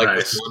just going to like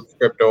this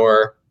script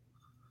door.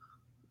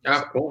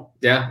 Oh, cool.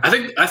 Yeah. I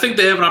think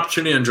they have an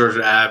opportunity on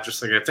Georgia Ave,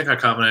 just like I think I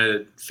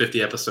commented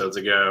 50 episodes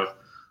ago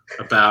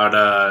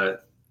about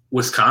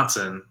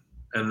Wisconsin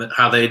and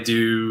how they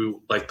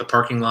do like the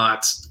parking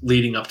lots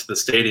leading up to the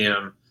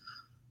stadium.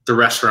 The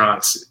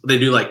restaurants, they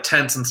do like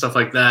tents and stuff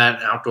like that,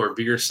 and outdoor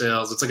beer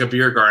sales. It's like a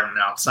beer garden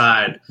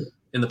outside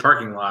in the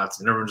parking lots,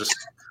 and everyone just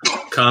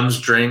comes,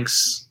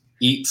 drinks,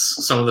 eats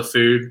some of the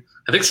food.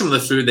 I think some of the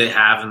food they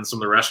have in some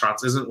of the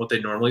restaurants isn't what they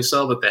normally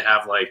sell, but they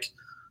have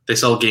they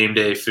sell game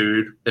day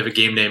food. They have a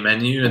game day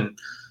menu, and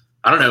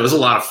I don't know, it was a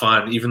lot of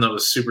fun, even though it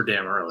was super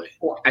damn early.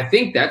 Well, I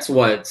think that's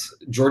what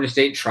Georgia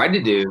State tried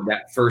to do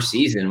that first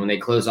season when they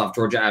closed off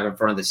Georgia Ave in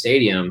front of the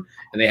stadium,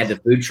 and they had the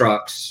food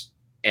trucks.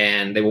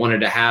 And they wanted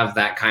to have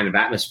that kind of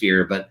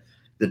atmosphere, but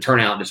the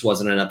turnout just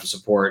wasn't enough to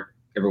support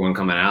everyone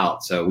coming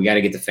out. So we got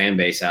to get the fan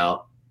base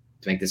out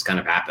to make this kind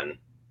of happen.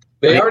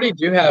 They already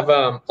do have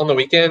on the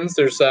weekends.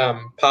 There's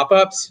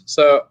pop-ups.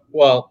 So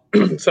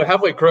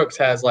Halfway Crooks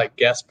has like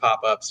guest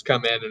pop-ups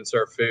come in and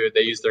serve food.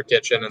 They use their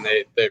kitchen and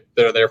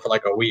they're there for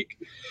like a week.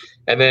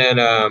 And then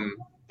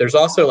there's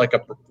also like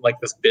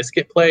this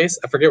biscuit place.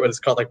 I forget what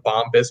it's called, like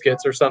Bomb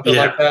Biscuits or something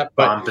like that.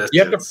 But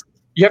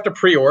you have to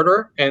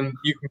pre-order, and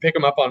you can pick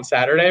them up on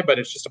Saturday, but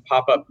it's just a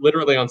pop-up.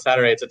 Literally on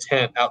Saturday, it's a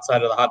tent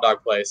outside of the hot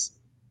dog place.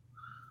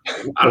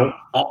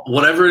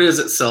 Whatever it is,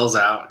 it sells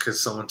out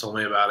because someone told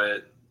me about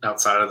it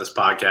outside of this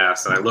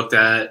podcast, and I looked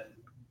at it,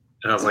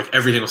 and I was like,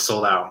 everything was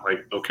sold out. I'm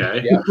like,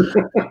 okay.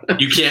 Yeah.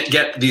 You can't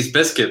get these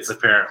biscuits,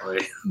 apparently.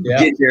 Yeah.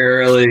 Get there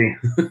early.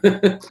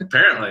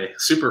 Apparently,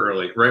 super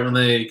early, right when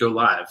they go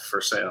live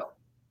for sale.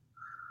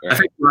 Right. I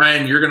think,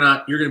 Ryan, you're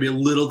gonna be a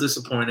little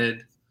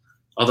disappointed,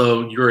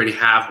 although you already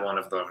have one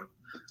of them,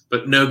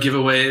 but no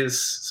giveaways,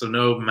 so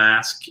no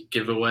mask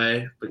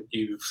giveaway, but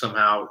you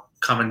somehow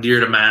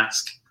commandeered a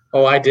mask.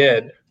 Oh, I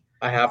did.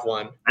 I have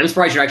one. I'm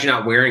surprised you're actually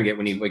not wearing it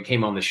when you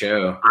came on the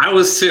show. I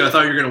was too. I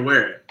thought you were going to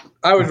wear it.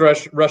 I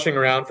was rushing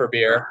around for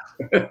beer.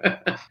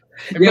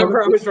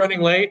 Remember, I was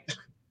running late.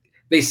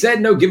 They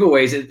said no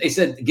giveaways. They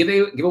said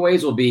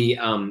giveaways will be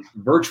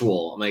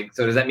virtual. I'm like,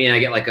 so does that mean I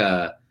get like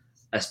a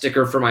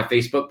sticker for my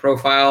Facebook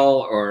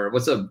profile, or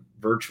what's a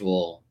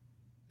virtual?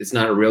 It's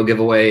not a real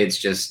giveaway. It's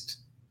just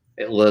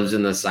it lives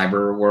in the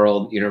cyber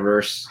world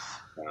universe.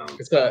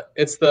 It's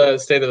the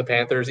State of the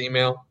Panthers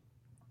email.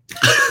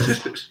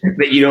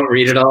 that you don't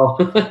read at all.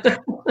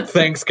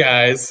 Thanks,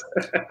 guys.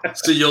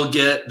 So you'll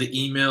get the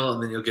email,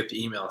 and then you'll get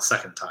the email a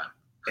second time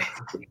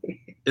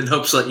in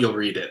hopes that you'll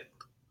read it.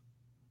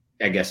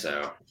 I guess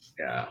so.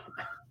 Yeah.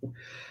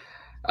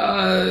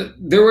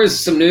 There was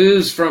some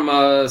news from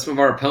some of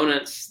our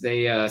opponents.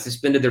 They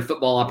suspended their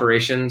football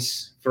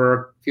operations for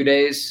a few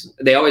days.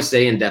 They always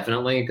say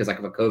indefinitely because, like,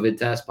 if a COVID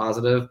test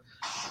positive.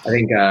 I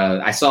think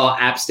I saw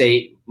App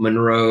State,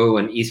 Monroe,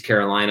 and East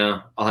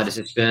Carolina all had to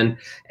suspend.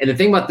 And the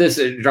thing about this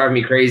that drives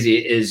me crazy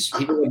is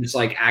people would just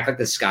like act like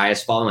the sky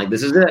is falling. Like,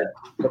 this is it.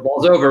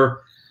 Football's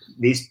over.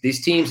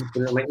 These teams,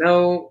 I'm like,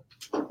 no,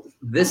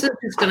 this is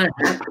just going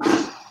to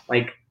happen.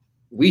 Like,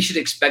 we should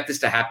expect this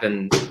to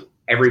happen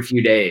every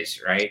few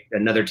days, right?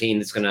 Another team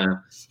that's going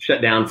to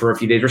shut down for a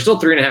few days. We're still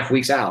 3.5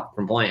 weeks out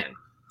from playing.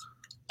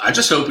 I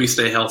just hope we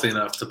stay healthy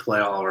enough to play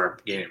all of our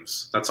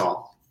games. That's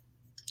all.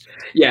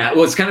 Yeah,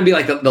 well, it's kind of be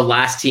like the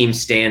last team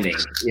standing.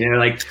 You know,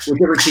 like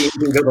whichever team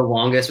can go the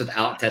longest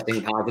without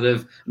testing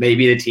positive,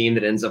 maybe the team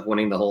that ends up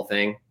winning the whole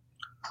thing.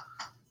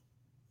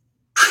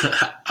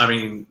 I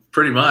mean,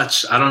 pretty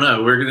much. I don't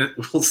know.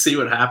 We'll see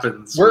what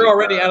happens. We're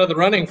already out of the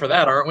running for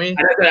that, aren't we?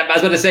 I was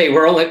about to say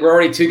we're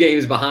already 2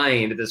 games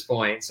behind at this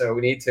point, so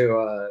we need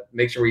to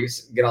make sure we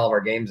get all of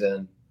our games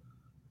in.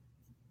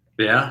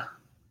 Yeah,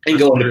 and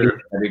go into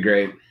that'd be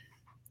great.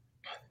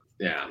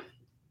 Yeah.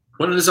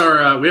 When is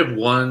our? We have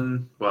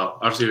one. Well,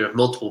 obviously we have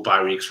multiple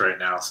bye weeks right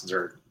now since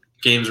our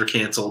games are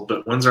canceled.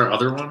 But when's our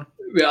other one?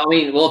 Well, I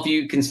mean, if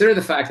you consider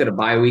the fact that a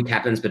bye week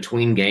happens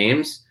between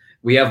games,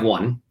 we have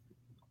one.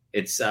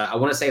 It's I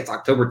want to say it's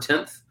October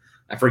 10th.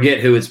 I forget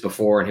who it's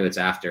before and who it's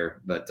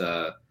after, but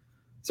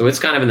so it's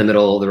kind of in the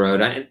middle of the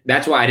road.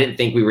 That's why I didn't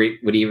think we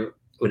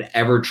would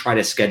ever try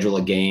to schedule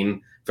a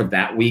game for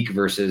that week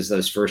versus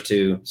those first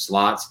 2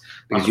 slots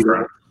because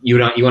you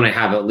want to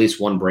have at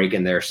least one break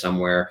in there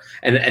somewhere.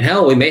 And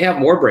hell, we may have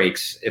more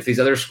breaks if these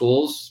other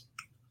schools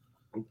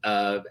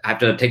have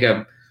to take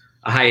a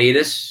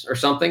hiatus or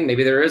something.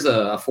 Maybe there is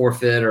a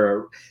forfeit,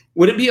 or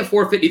would it be a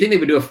forfeit? Do you think they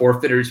would do a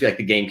forfeit, or just be like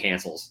the game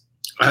cancels?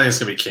 I think it's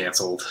going to be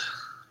canceled.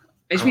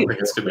 I don't think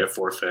it's going to be a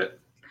forfeit.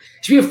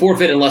 It should be a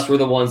forfeit unless we're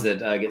the ones that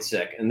get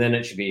sick, and then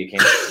it should be a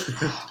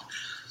cancel.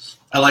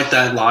 I like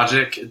that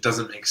logic. It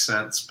doesn't make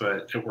sense,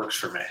 but it works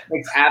for me. It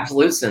makes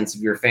absolute sense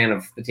if you're a fan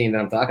of the team that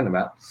I'm talking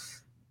about.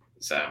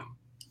 So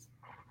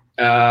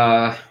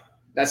that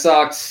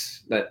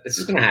sucks, but it's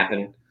just going to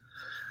happen.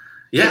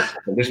 Yeah.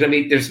 There's going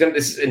to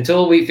be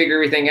until we figure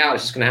everything out,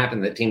 it's just going to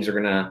happen that teams are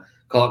going to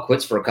call it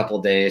quits for a couple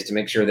of days to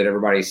make sure that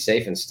everybody's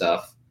safe and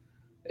stuff.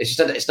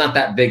 It's not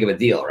that big of a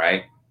deal,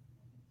 right?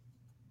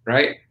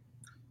 Right?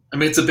 I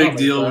mean, it's a big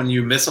deal when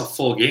you miss a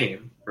full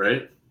game,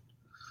 right?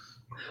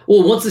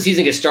 Well, once the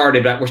season gets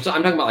started, but I'm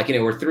talking about like,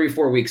 we're 3 or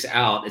 4 weeks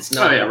out. It's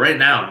not. Oh yeah, right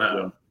now,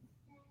 no.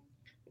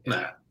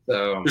 Nah.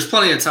 So there's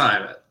plenty of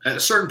time. At a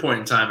certain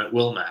point in time, it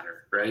will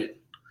matter, right?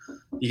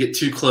 You get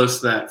too close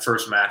to that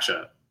first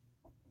matchup.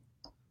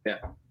 Yeah.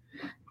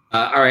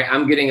 All right,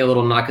 I'm getting a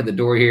little knock at the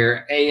door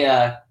here.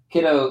 Hey,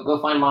 kiddo,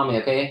 go find mommy,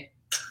 okay?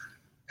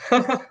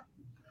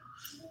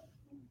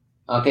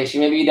 Okay, she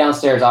may be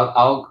downstairs.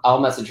 I'll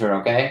message her,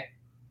 okay?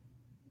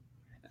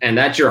 And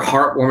that's your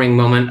heartwarming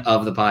moment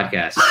of the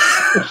podcast.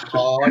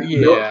 Oh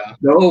yeah.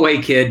 Go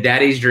away, kid.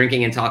 Daddy's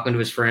drinking and talking to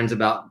his friends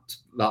about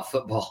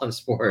football and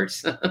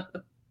sports.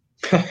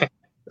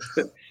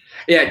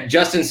 Yeah,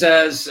 Justin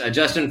says,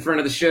 Justin, friend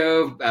of the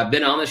show,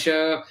 been on the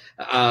show.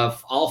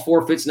 All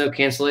forfeits, no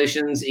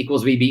cancellations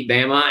equals we beat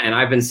Bama, and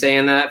I've been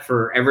saying that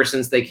for ever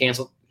since they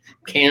canceled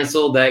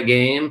that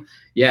game.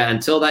 Yeah,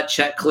 until that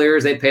check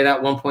clears, they pay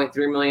that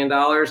 $1.3 million.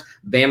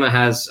 Bama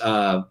has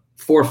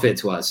forfeit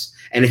to us.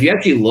 And if you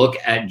actually look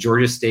at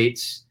Georgia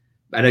State's,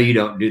 I know you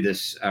don't do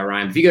this,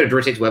 Ryan. If you go to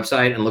Georgia State's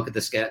website and look at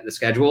the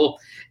schedule,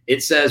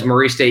 it says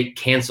Murray State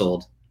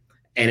canceled,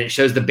 and it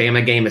shows the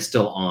Bama game is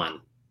still on.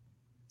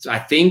 So I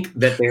think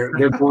that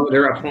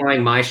they're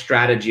applying my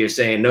strategy of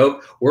saying,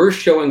 nope, we're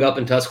showing up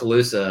in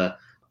Tuscaloosa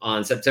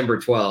on September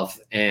 12th,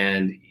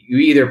 and you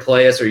either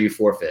play us or you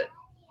forfeit.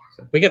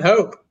 We can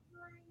hope.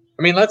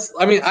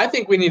 I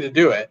think we need to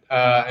do it.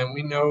 And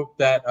we know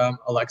that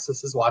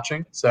Alexis is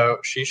watching, so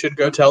she should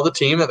go tell the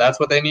team that that's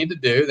what they need to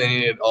do. They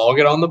need to all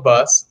get on the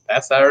bus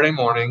that Saturday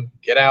morning,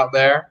 get out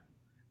there.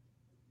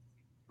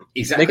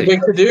 Exactly. Make a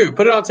big to-do.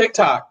 Put it on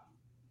TikTok.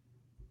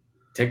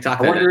 TikTok.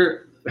 I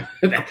wonder.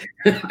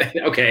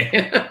 Okay.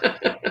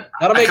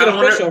 That'll make it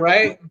official,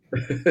 right?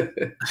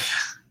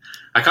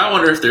 I kind of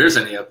wonder if there's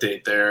any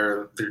update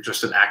there. They're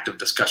just in active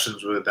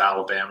discussions with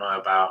Alabama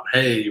about,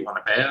 hey, you want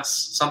to pay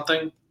us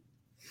something?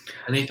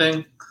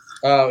 Anything?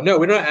 No,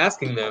 we're not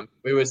asking them.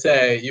 We would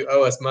say you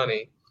owe us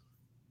money.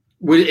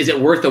 Is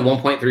it worth the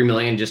 $1.3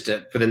 million just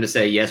for them to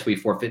say yes, we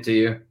forfeit to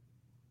you?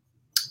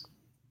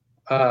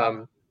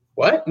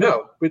 What?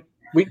 No,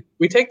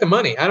 we take the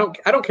money. I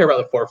don't care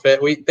about the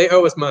forfeit. They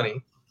owe us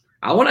money.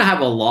 I want to have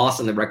a loss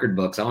in the record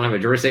books. I want to have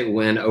a Georgia State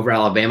win over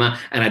Alabama,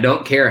 and I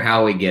don't care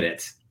how we get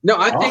it. No,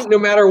 I think no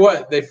matter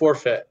what, they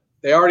forfeit.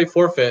 They already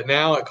forfeit.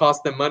 Now it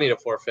costs them money to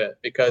forfeit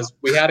because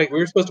we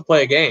were supposed to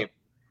play a game.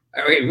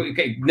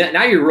 Okay,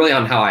 now you're really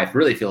on how I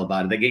really feel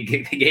about it.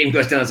 The game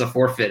goes down as a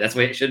forfeit. That's the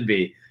way it should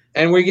be.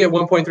 And we get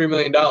 $1.3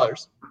 million.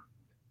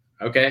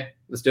 Okay,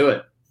 let's do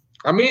it.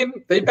 I mean,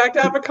 they backed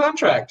out of a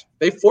contract.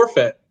 They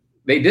forfeit.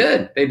 They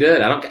did. I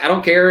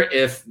don't care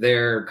if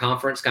their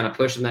conference kind of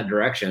pushed in that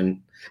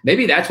direction.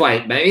 Maybe that's why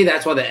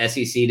the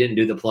SEC didn't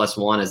do the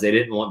 +1, is they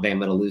didn't want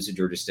Bama to lose to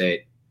Georgia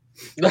State.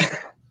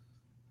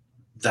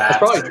 That's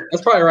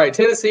probably right.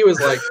 Tennessee was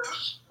like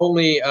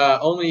only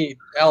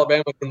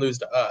Alabama can lose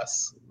to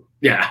us.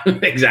 Yeah,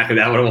 exactly.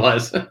 That's what it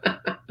was.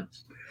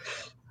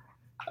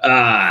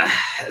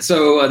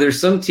 So there's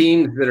some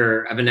teams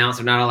that have announced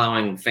they're not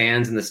allowing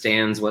fans in the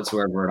stands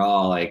whatsoever at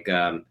all. Like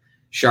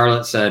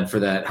Charlotte said for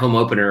that home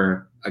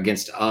opener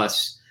against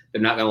us,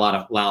 they're not going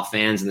to allow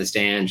fans in the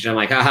stands. And I'm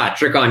like, haha,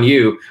 trick on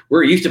you.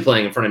 We're used to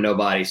playing in front of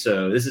nobody,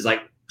 so this is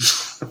like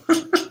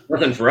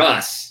nothing for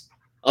us.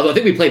 Although I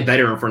think we play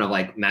better in front of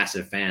like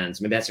massive fans.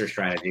 Maybe that's their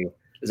strategy,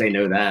 because they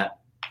know that.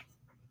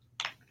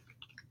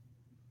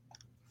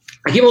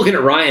 I keep looking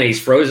at Ryan. He's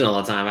frozen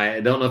all the time. I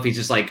don't know if he's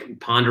just like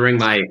pondering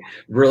my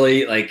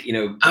really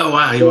Oh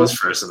wow, he was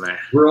frozen there.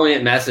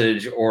 Brilliant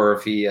message, or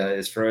if he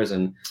is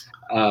frozen.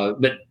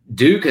 But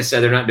Duke has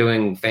said they're not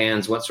doing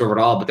fans whatsoever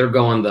at all, but they're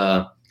going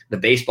the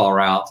baseball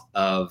route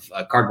of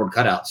cardboard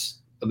cutouts.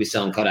 They'll be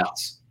selling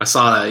cutouts. I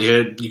saw that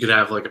you could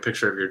have like a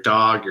picture of your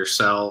dog,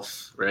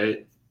 yourself,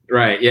 right?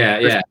 Right.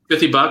 Yeah.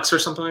 $50 or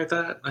something like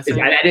that. I think.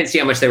 I didn't see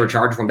how much they were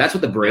charging for them. That's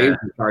what the Braves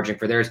are charging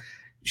for theirs.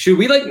 Should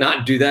we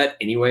not do that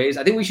anyways?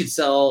 I think we should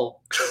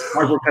sell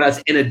cardboard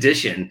cutouts in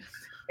addition,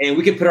 and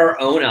we could put our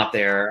own out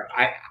there.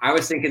 I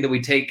was thinking that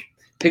we take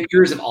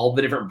pictures of all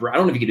the different. I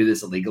don't know if you can do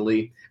this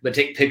illegally, but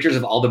take pictures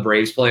of all the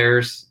Braves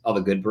players, all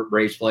the good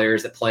Braves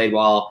players that played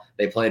while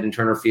they played in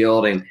Turner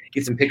Field, and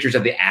get some pictures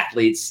of the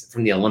athletes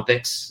from the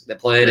Olympics that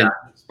played, and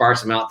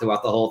sparse them out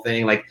throughout the whole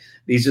thing. Like,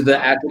 these are the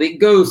athlete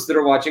ghosts that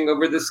are watching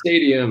over the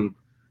stadium,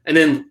 and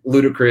then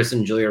Ludacris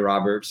and Julia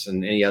Roberts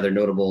and any other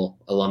notable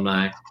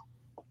alumni.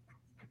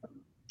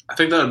 I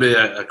think that would be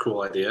a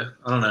cool idea.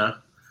 I don't know.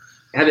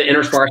 Have it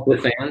interspersed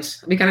with fans.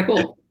 That'd be kind of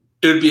cool.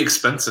 It would be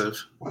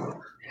expensive.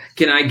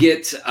 Can I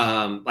get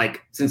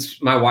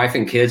since my wife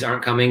and kids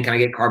aren't coming, can I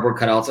get cardboard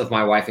cutouts of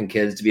my wife and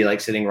kids to be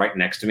like sitting right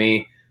next to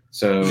me?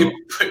 So you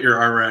put your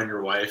arm around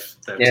your wife.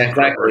 Yeah,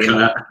 exactly.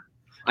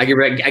 I give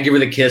her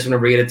the kiss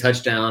whenever we get a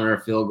touchdown or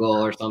a field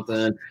goal or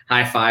something.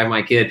 High five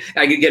my kid.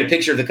 I could get a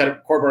picture of the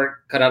cardboard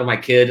cutout of my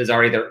kid. Is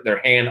already their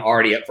hand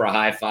already up for a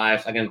high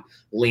five. So I can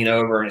lean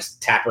over and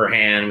just tap her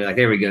hand and be like,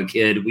 "There we go,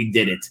 kid. We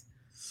did it."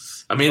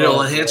 I mean,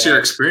 it'll enhance your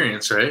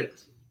experience, right?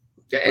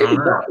 Yeah,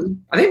 I think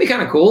it'd be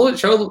kind of cool. It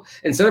shows,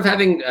 instead of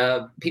having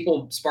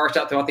people sparsed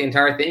out throughout the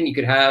entire thing, you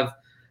could have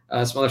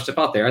some other stuff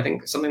out there. I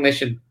think something they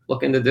should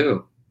look into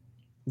do.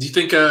 Do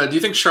you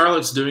think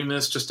Charlotte's doing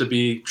this just to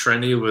be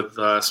trendy with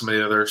some of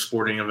the other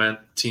sporting event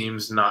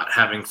teams not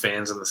having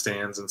fans in the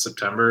stands in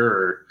September,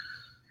 or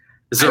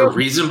is there a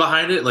reason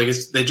behind it? Like,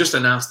 they just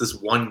announced this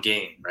one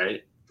game,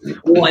 right?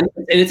 Well, and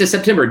it's a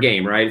September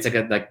game, right? It's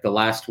like the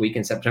last week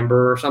in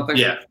September or something.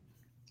 Yeah.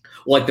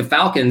 Well, like the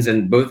Falcons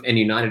and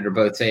United are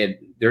both saying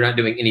they're not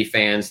doing any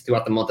fans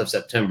throughout the month of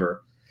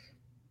September.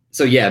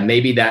 So yeah,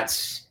 maybe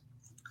that's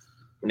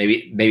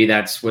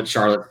what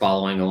Charlotte's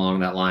following along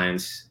that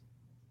lines.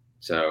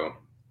 So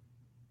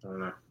I don't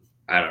know.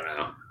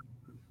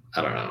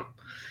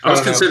 I was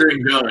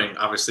considering going,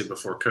 obviously,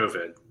 before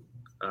COVID.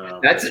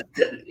 That's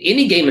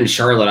any game in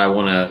Charlotte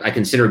I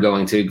consider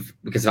going to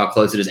because of how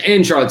close it is,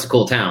 and Charlotte's a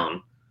cool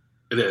town.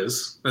 It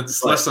is.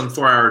 It's less than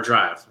 4-hour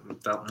drive. I'm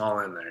all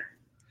in there.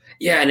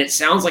 Yeah, and it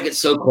sounds like it's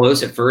so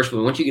close at first,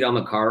 but once you get on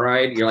the car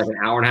ride, you're like an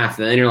hour and a half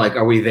in. You're like,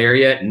 "Are we there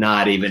yet?"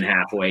 Not even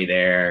halfway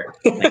there.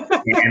 Like,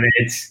 damn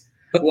it!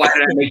 Why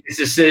did I make this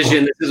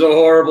decision? This is a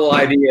horrible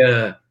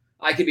idea.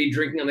 I could be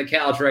drinking on the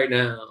couch right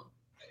now.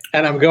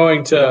 And I'm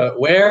going to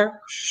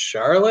where?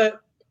 Charlotte?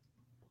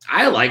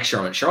 I like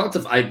Charlotte.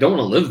 I don't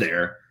want to live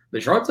there,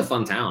 but Charlotte's a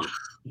fun town.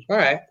 All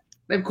right.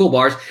 They have cool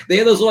bars. They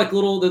have those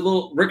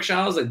little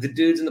rickshaws, like the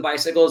dudes in the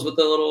bicycles with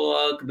the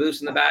little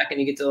caboose in the back, and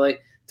you get to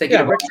take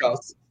it.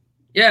 Rickshaws.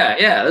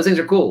 Yeah, those things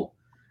are cool.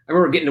 I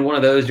remember getting to one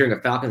of those during a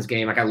Falcons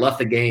game. Like, I left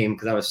the game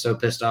because I was so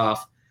pissed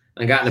off.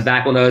 And I got in the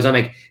back one of those. I'm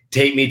like,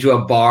 take me to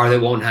a bar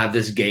that won't have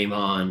this game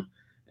on.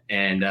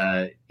 And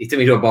he took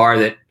me to a bar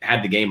that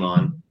had the game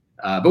on.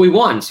 But we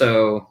won,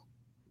 so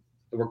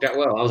it worked out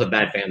well. I was a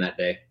bad fan that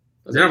day.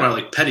 They're talking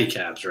about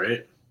pedicabs,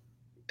 right?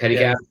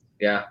 Pedicabs?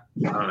 Yeah.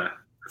 I don't know.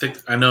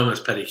 I know them as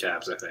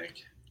pedicabs, I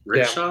think.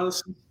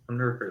 Rickshaws? Yeah. I've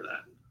never heard of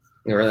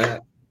that. You heard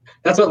that?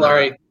 That's what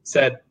Laurie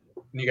said.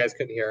 You guys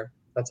couldn't hear her.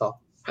 That's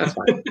all. That's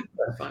fine.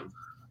 That's fine.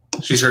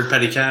 She's heard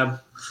pedicab?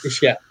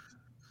 Yeah.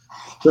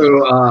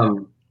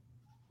 So,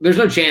 there's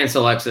no chance,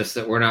 Alexis,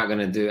 that we're not going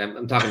to do.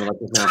 I'm talking to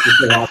Alexis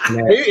now.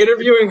 Are you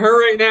interviewing her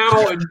right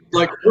now? And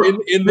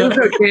there's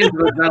no chance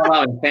we're not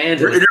allowing fans.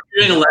 We're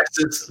interviewing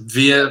Alexis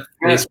via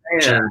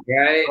Facebook.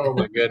 Right? Oh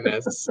my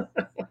goodness.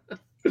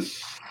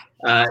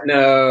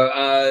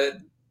 No.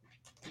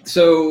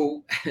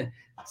 So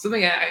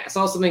I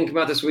saw something come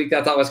out this week that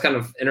I thought was kind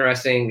of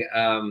interesting.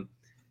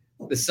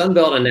 the Sun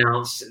Belt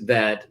announced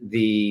that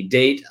the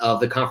date of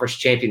the conference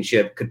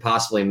championship could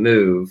possibly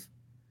move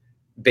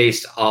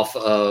based off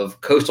of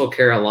Coastal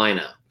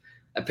Carolina.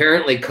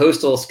 Apparently,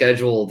 Coastal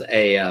scheduled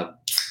a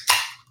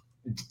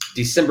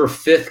December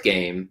 5th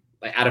game,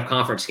 like out of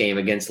conference game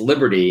against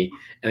Liberty,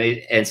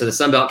 and so the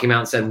Sun Belt came out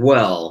and said,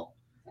 "Well,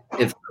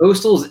 if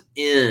Coastal's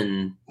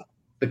in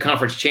the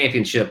conference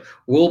championship,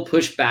 we'll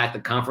push back the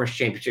conference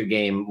championship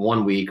game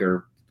 1 week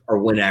or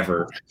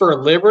whenever." For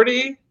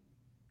Liberty?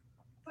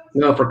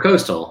 No, for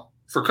Coastal.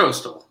 For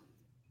Coastal.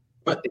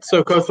 But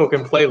so Coastal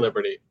can play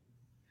Liberty.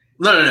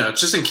 No.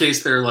 Just in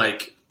case they're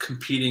like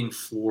competing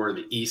for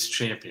the East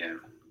champion.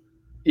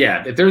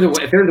 Yeah, if they're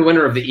the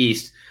winner of the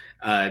East,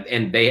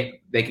 and they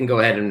can go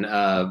ahead and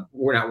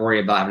we're not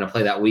worried about having to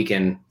play that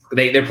weekend.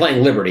 They're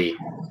playing Liberty.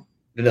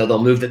 They'll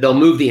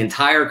move the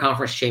entire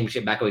conference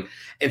championship back a week.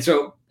 And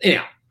so,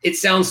 it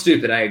sounds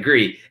stupid. I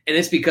agree, and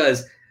it's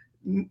because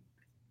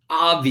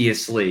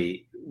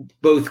obviously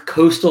both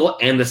Coastal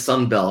and the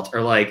Sun Belt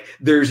are like,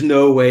 there's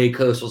no way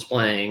Coastal's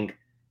playing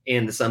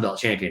in the Sun Belt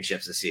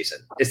championships this season.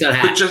 It's not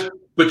happening.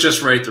 But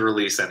just write the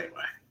release anyway.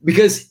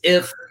 Because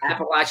if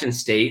Appalachian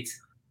State,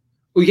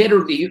 well, you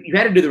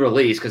had to do the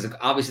release because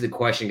obviously the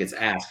question gets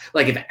asked.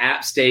 Like if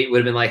App State would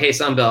have been like, "Hey,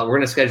 Sun Belt, we're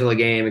going to schedule a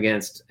game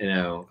against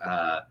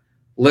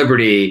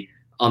Liberty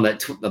on the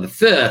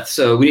 5th,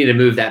 so we need to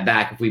move that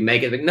back if we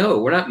make it." Like, no,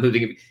 we're not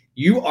moving it.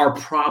 You are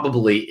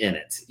probably in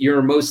it.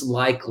 You're most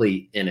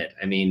likely in it.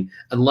 I mean,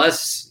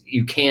 unless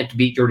you can't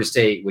beat Georgia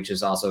State, which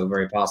is also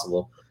very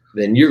possible,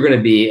 then you're going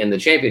to be in the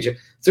championship.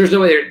 So there's no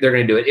way they're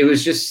going to do it. It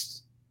was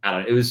just, I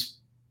don't know. It was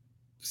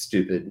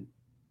stupid.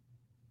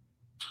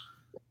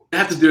 You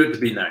have to do it to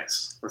be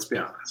nice. Let's be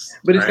honest.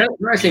 But it's not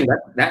interesting.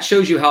 That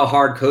shows you how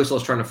hard Coastal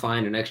is trying to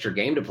find an extra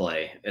game to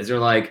play. Is they're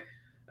like,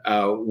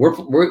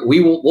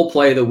 we'll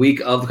play the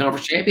week of the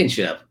conference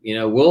championship. We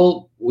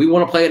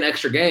want to play an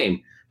extra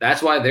game.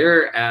 That's why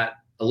they're at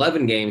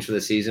 11 games for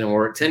the season, and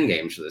we're at 10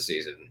 games for the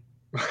season.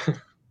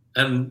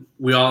 And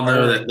we all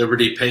know that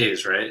Liberty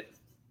pays, right?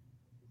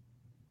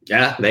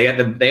 Yeah, they have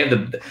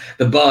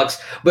the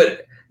Bucks.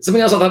 But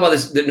something else I thought about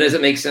this that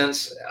doesn't make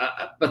sense.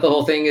 But the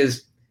whole thing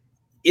is,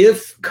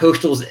 if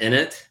Coastal's in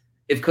it,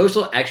 if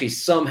Coastal actually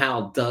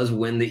somehow does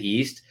win the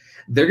East,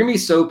 they're gonna be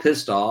so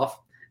pissed off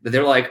that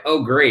they're like,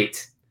 "Oh,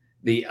 great."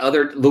 The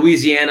other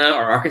Louisiana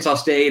or Arkansas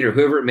State or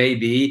whoever it may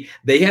be,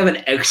 they have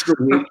an extra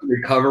week to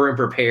recover and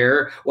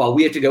prepare while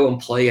we have to go and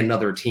play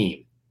another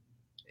team.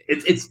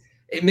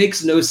 It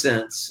makes no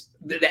sense.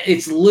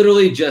 It's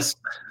literally just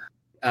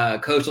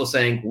Coastal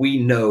saying, "We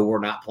know we're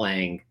not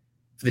playing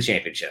for the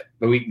championship,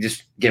 but we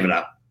just give it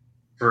up."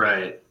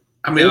 Right.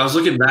 I mean, I was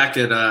looking back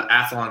at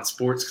Athlon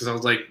Sports because I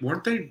was like,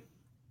 weren't they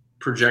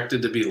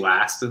projected to be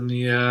last in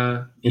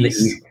the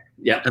East?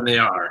 Yeah, and they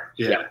are.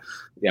 Yeah.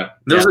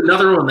 There's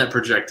another one that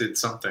projected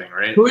something,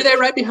 right? Who are they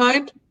right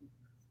behind?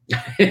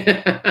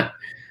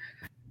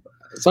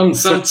 Some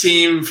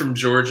team from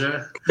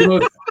Georgia.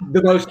 The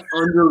most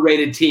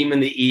underrated team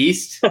in the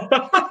East.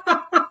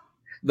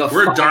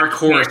 We're a dark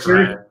horse,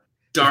 right?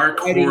 Dark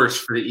horse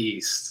for the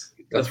East.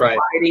 That's right.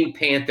 Fighting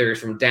Panthers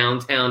from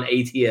downtown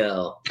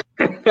ATL.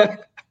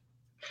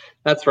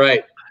 That's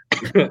right.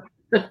 That's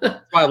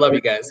why I love you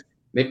guys.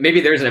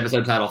 Maybe there's an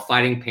episode titled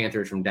 "Fighting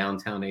Panthers from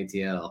Downtown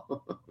ATL."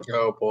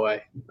 Oh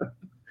boy.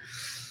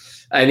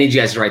 I need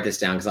you guys to write this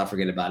down because I'll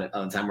forget about it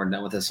by the time we're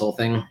done with this whole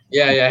thing.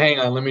 Yeah. Hang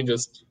on. Let me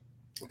just.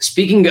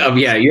 Speaking of,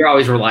 you're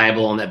always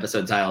reliable on the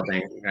episode title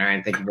thing. All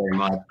right, thank you very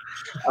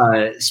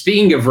much.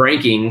 Speaking of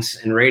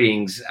rankings and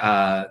ratings,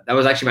 that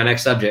was actually my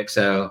next subject,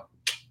 so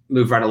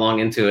move right along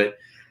into it.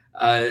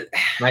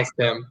 Nice,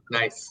 Tim.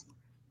 Nice.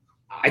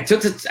 I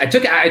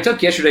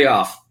took yesterday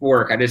off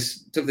work. I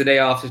just took the day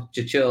off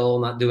to chill,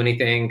 not do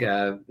anything.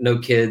 No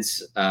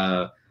kids.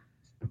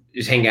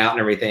 Just hang out and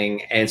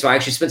everything. And so I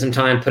actually spent some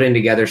time putting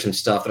together some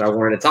stuff that I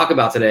wanted to talk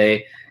about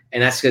today.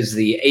 And that's because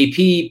the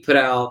AP put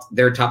out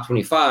their top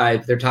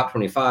 25. Their top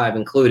 25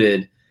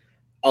 included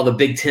all the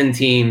Big Ten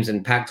teams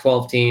and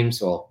Pac-12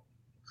 teams. Well,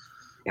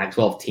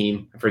 Pac-12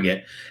 team, I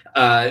forget,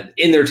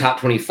 in their top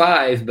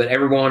 25. But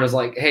everyone was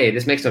like, hey,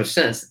 this makes no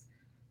sense.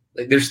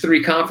 Like, there's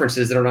 3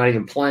 conferences that are not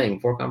even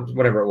playing, 4 conferences,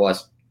 whatever it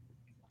was.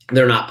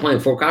 They're not playing.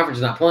 4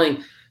 conferences not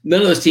playing.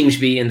 None of those teams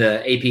should be in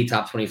the AP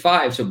top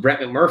 25. So Brett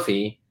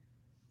McMurphy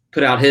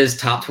put out his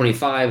top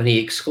 25, and he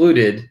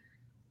excluded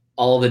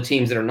all the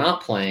teams that are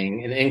not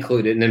playing and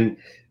included, and then,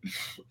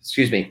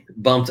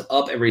 bumped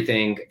up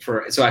everything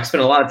so I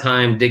spent a lot of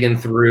time digging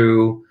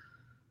through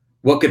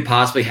what could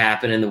possibly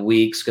happen in the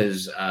weeks.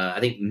 Cause I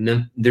think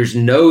there's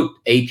no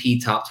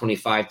AP top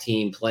 25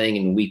 team playing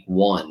in week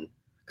 1.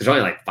 Cause there's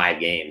only like 5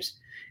 games,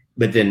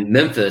 but then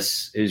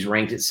Memphis, who's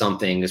ranked at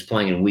something, is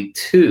playing in week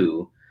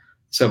 2.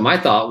 So my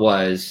thought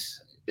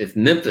was, if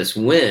Memphis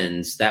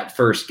wins that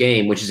first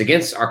game, which is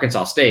against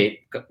Arkansas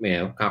State,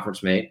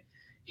 conference mate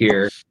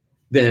here,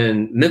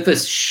 then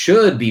Memphis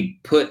should be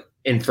put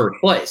in first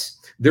place.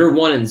 They're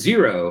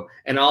 1-0,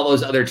 and all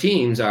those other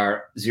teams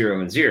are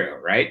 0-0,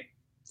 right?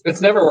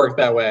 It's never worked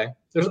that way.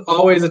 There's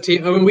always a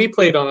team. I mean, we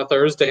played on a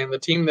Thursday, and the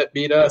team that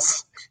beat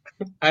us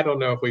I don't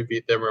know if we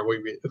beat them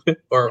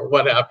or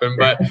what happened,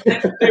 but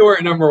they were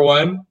at number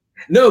 1.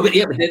 No, but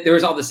there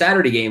was all the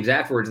Saturday games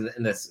afterwards,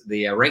 and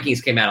the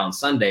rankings came out on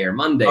Sunday or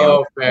Monday.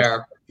 Oh,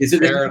 fair. So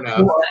fair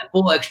enough.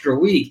 Full extra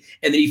week,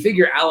 and then you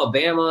figure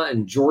Alabama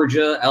and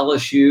Georgia,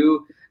 LSU,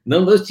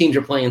 none of those teams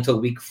are playing until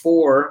week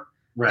 4.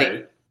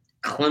 Right.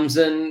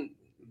 Clemson.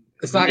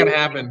 It's not going to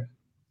happen.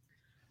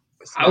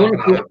 I want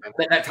to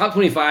that top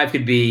 25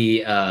 could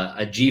be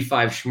a G5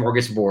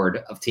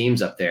 smorgasbord of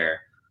teams up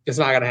there. It's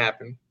not going to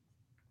happen.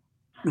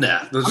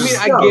 Nah, I mean,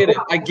 I get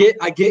it.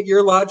 I get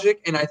your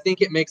logic, and I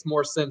think it makes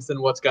more sense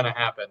than what's going to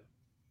happen.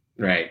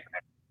 Right.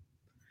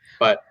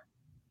 But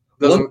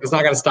it's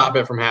not going to stop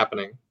it from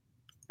happening.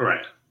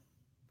 Right.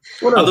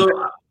 Well,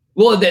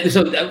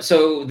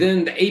 so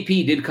then the AP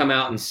did come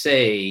out and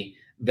say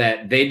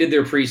that they did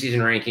their preseason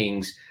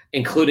rankings,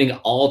 including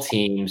all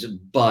teams,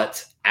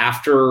 but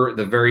after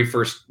the very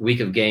first week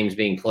of games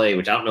being played,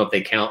 which I don't know if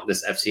they count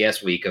this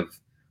FCS week of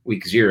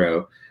week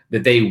 0,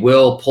 that they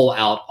will pull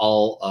out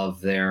all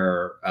of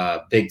their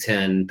Big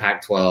Ten,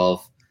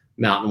 Pac-12,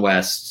 Mountain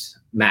West,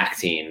 MAC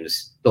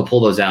teams. They'll pull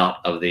those out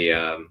of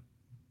the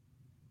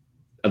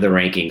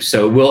rankings.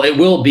 So it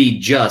will be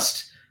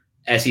just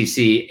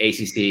SEC,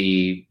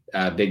 ACC,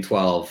 Big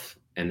 12,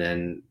 and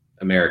then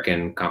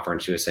American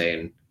Conference USA.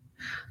 And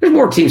there's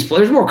more teams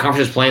playing. There's more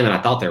conferences playing than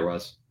I thought there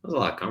was. There's a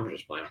lot of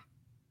conferences playing.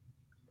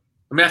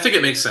 I mean, I think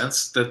it makes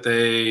sense that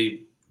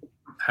they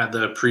had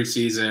the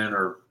preseason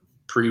or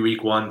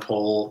pre-week 1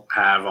 poll,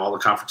 have all the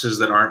conferences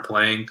that aren't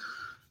playing,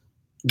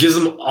 gives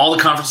them all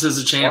the conferences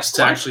a chance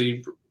to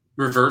actually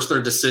reverse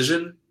their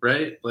decision,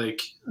 right?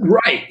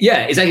 Right. Yeah,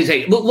 exactly.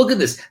 Say, look at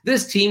this.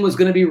 This team was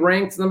going to be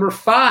ranked number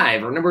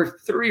 5 or number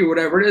 3 or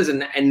whatever it is,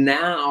 and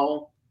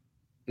now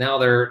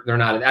they're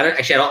not. I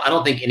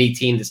don't think any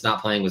team that's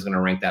not playing was going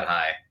to rank that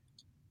high.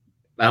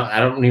 I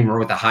don't even remember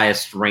what the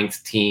highest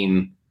ranked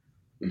team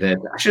that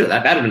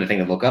that'd have been the thing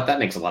to look up. That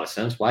makes a lot of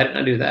sense. Why didn't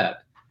I do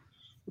that?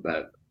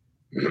 But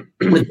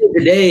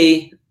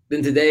today,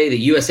 the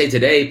USA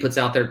Today puts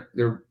out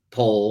their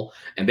poll,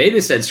 and they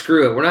just said,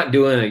 screw it. We're not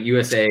doing a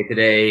USA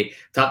Today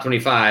top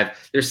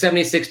 25. There's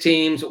 76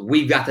 teams.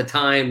 We've got the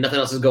time. Nothing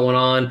else is going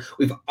on.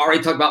 We've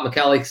already talked about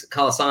Michele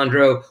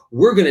Calasandro.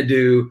 We're going to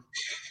do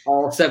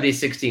all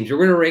 76 teams. We're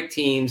going to rank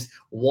teams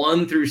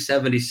 1 through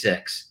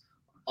 76.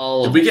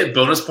 Did we get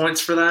bonus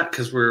points for that?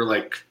 Because we're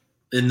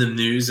in the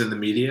news and the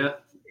media?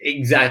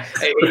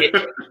 Exactly.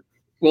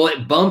 Well,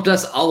 it bumped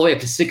us all the way up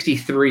to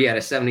 63 out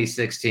of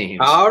 76 teams.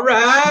 All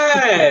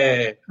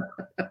right.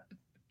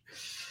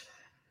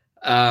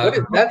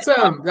 That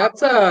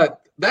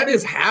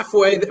is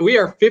halfway. We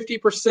are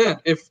 50%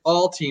 if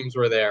all teams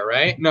were there,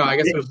 right? No, I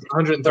guess there's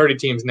 130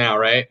 teams now,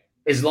 right?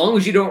 As long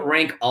as you don't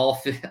rank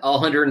all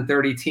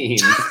 130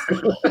 teams,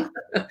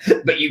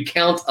 but you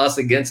count us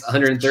against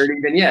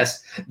 130, then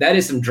yes, that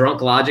is some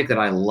drunk logic that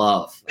I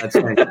love. That's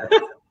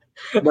fantastic.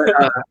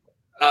 But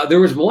there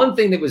was one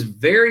thing that was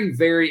very,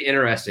 very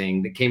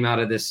interesting that came out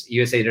of this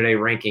USA Today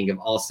ranking of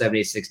all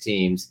 76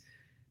 teams.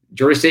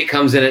 Georgia State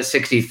comes in at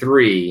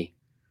 63,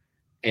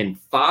 and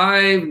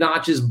 5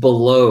 notches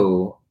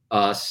below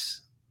us,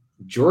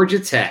 Georgia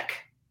Tech.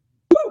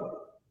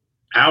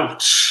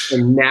 Ouch.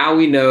 And now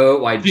we know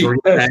why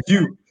Georgia Tech.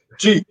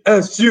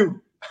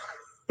 GSU.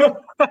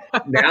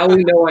 Now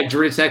we know why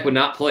Georgia Tech would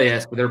not play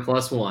us with their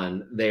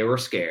 +1. They were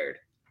scared,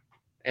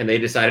 and they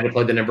decided to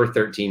play the number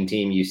 13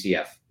 team,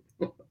 UCF.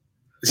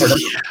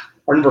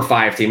 Or number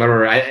 5 team. I don't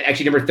remember.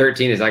 Actually, number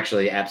 13 is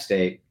actually App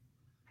State.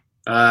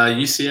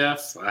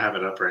 UCF, I have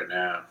it up right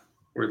now.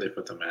 Where did they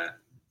put them at?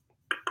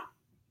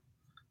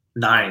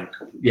 9.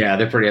 Yeah,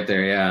 they're pretty up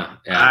there.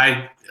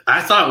 Yeah.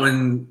 I thought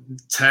when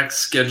Tech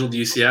scheduled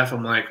UCF,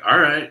 I'm like, all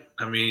right.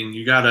 I mean,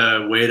 you got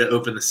a way to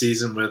open the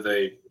season with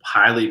a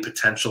highly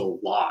potential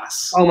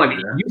loss. Oh my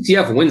God.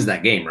 UCF wins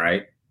that game,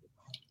 right?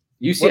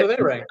 UCF. What are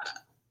they ranked?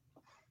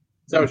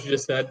 Is that what you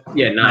just said?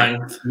 Yeah,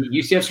 9th.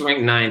 UCF's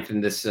ranked 9th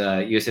in this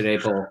USA Today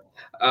poll.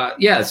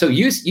 So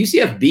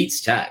UCF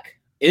beats Tech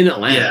in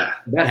Atlanta. Yeah.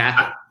 That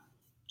happened.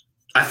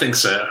 I think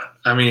so.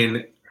 I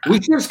mean,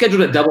 we should have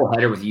scheduled a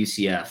doubleheader with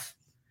UCF.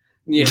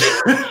 Yeah,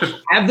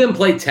 have them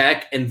play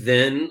Tech and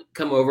then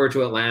come over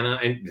to Atlanta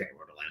and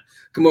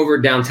come over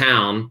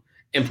downtown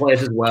and play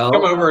us as well.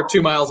 Come over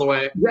 2 miles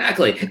away.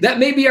 Exactly. That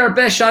may be our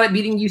best shot at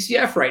beating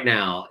UCF right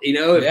now. You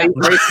know, if they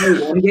play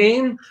one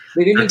game,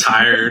 they didn't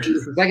tired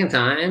the second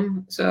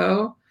time.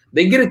 So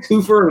they get a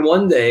twofer in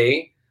one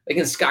day. They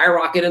can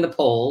skyrocket in the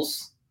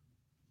polls.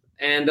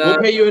 And we'll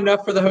pay you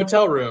enough for the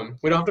hotel room.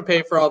 We don't have to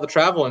pay for all the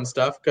travel and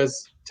stuff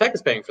because Tech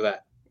is paying for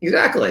that.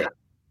 Exactly.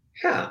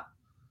 Yeah.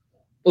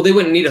 Well, they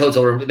wouldn't need a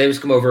hotel room. They just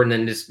come over and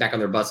then just back on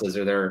their buses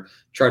or their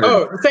charter.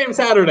 Oh, the same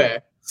Saturday.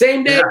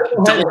 Same day. Yeah,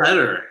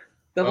 doubleheader.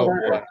 Double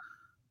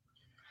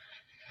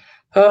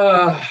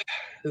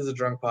This is a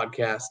drunk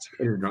podcast.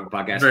 It is a drunk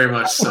podcast. Very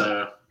much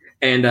so.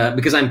 And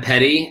because I'm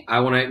petty, I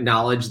want to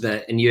acknowledge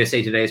that in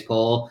USA Today's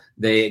poll,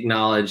 they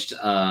acknowledged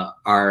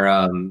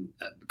our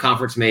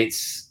conference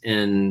mates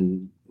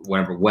in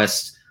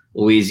West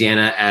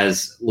Louisiana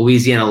as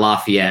Louisiana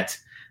Lafayette,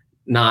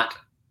 not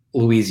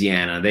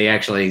Louisiana. They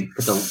actually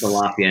put the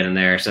Lafayette in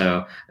there,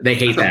 so they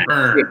hate that.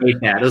 They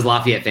hate that. Those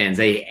Lafayette fans,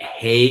 they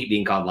hate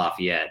being called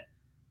Lafayette.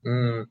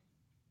 I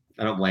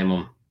don't blame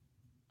them.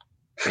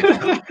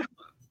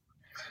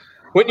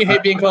 Wouldn't you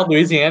hate being called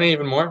Louisiana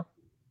even more?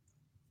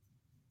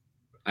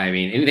 I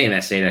mean, anything in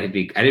that state,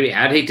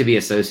 I'd hate to be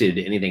associated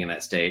to anything in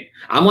that state.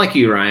 I'm like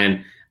you,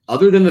 Ryan.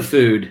 Other than the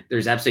food,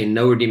 there's absolutely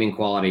no redeeming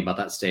quality about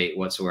that state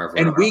whatsoever.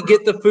 And we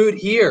get the food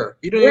here.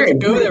 You don't have to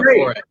go there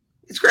for it.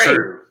 It's great.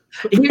 Sure.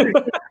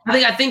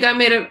 I think I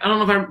don't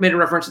know if I made a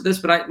reference to this,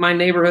 but my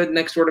neighborhood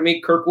next door to me,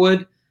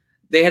 Kirkwood,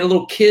 they had a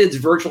little kids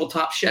virtual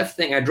Top Chef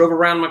thing. I drove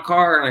around in my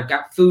car and I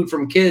got food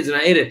from kids and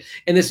I ate it.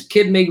 And this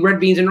kid made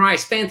red beans and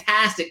rice.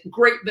 Fantastic.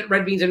 Great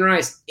red beans and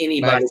rice.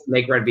 Anybody can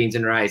make red beans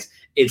and rice.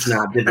 It's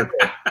not difficult.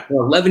 An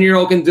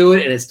 11-year-old can do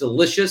it and it's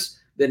delicious.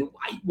 Then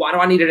why do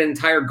I need an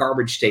entire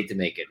garbage state to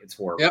make it? It's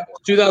horrible. Yep.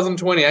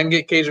 2020, I can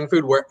get Cajun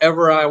food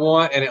wherever I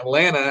want. And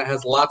Atlanta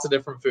has lots of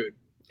different food.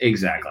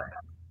 Exactly.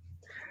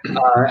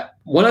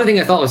 One other thing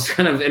I thought was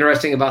kind of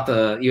interesting about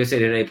the USA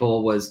Today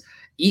poll was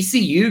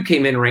ECU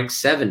came in ranked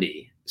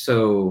 70,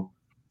 so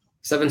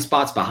 7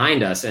 spots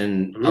behind us,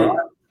 and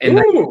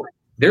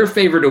they're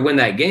favored to win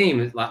that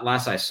game.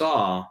 Last I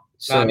saw,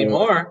 so, not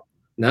anymore.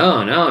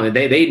 No,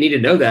 they need to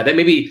know that.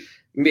 Maybe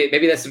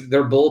that's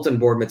their bulletin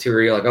board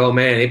material. Like, oh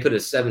man, they put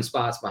us 7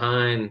 spots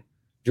behind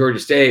Georgia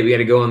State. We got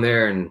to go in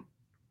there and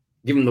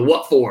give them the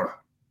what for.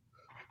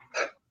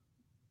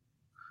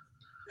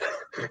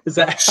 Is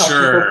that how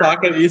people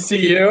talk at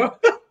ECU?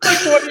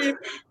 Like,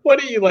 what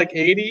are you like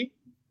 80?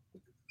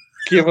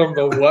 Give them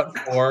the what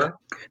for?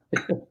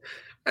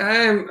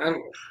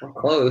 I'm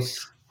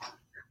close.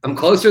 I'm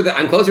closer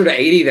to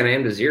 80 than I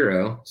am to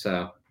 0.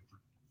 So,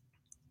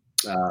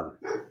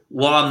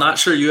 well, I'm not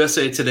sure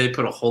USA Today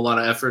put a whole lot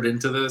of effort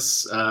into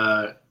this.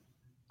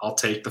 I'll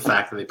take the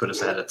fact that they put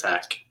us ahead of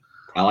Tech.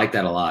 I like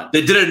that a lot.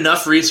 They did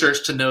enough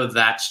research to know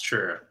that's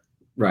true.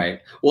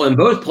 Right. Well, in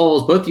both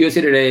polls, both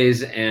USA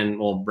Today's and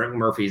Brent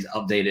Murphy's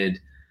updated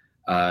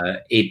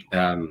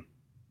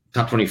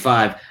top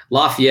 25,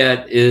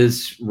 Lafayette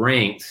is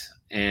ranked,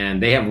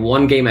 and they have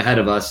 1 game ahead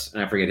of us,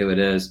 and I forget who it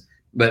is.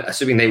 But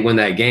assuming they win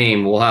that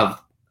game, we'll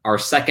have our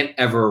second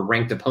ever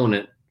ranked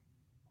opponent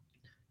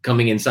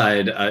coming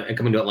inside and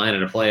coming to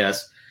Atlanta to play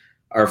us.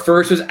 Our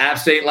first was App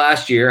State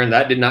last year, and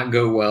that did not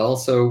go well.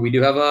 So we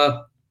do have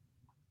a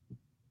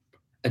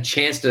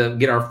chance to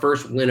get our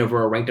first win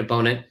over a ranked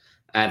opponent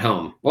at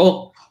home.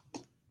 Well,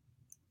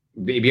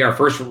 be our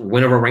first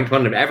win over a ranked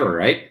opponent ever,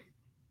 right?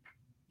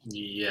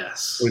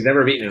 Yes. We've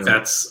never beaten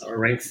a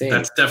ranked team.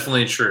 That's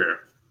definitely true.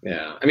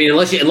 Yeah. I mean,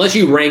 unless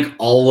you rank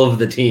all of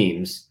the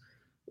teams,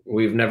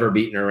 we've never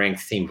beaten a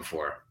ranked team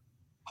before.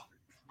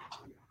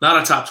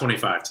 Not a top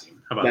 25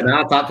 team. How about that?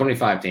 Not a top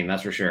 25 team,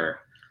 that's for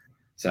sure.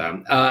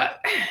 So, I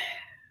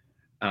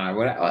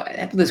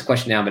have this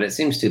question now, but it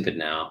seems stupid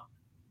now.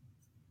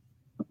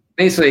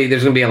 Basically,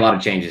 there's going to be a lot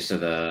of changes to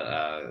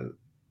the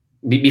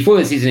before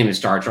the season even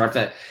starts, or after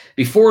that,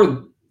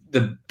 before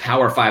the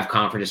Power 5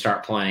 conferences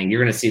start playing, you're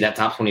going to see that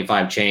top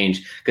 25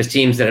 change because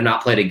teams that have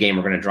not played a game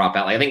are going to drop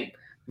out. Like I think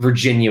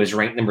Virginia is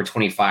ranked number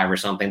 25 or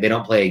something. They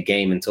don't play a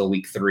game until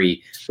week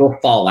 3. They'll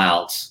fall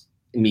out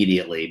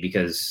immediately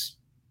because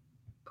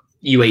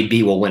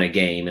UAB will win a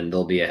game and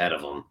they'll be ahead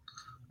of them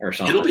or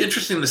something. It'll be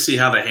interesting to see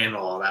how they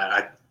handle all that.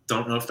 I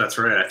don't know if that's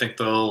right. I think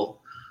they'll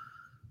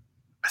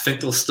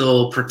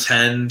still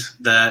pretend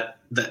that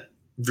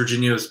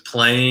Virginia is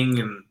playing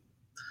and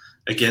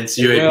against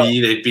UAB,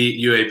 they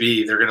beat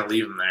UAB. They're going to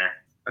leave them there.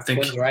 I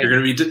think you're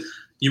going to be.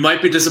 You might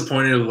be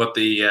disappointed with what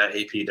the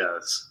AP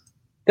does.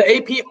 The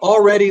AP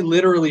already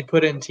literally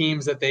put in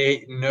teams that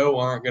they know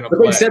aren't going to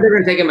play. They said they're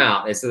going to take them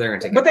out. They said they're going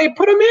to take. But they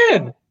put them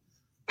in.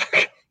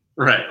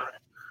 Right.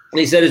 And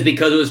he said it's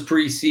because it was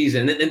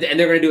preseason, and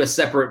they're going to do a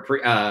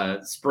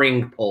separate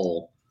spring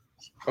poll.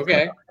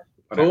 Okay.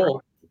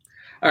 Cool.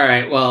 All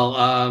right.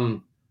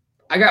 Well,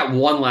 I got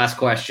one last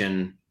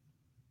question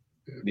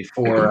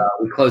before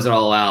we close it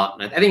all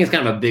out. I think it's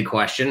kind of a big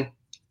question.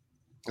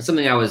 It's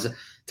something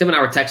Tim and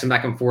I were texting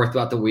back and forth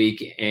throughout the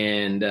week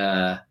and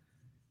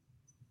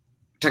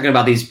talking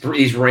about these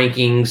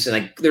rankings.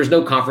 Like there's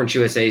no Conference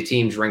USA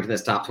teams ranked in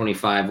this top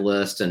 25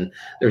 list, and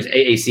there's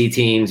AAC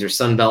teams, there's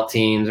Sun Belt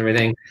teams,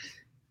 everything.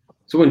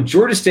 So when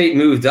Georgia State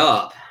moved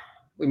up,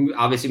 we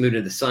obviously moved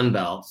into the Sun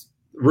Belt.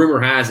 Rumor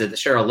has it that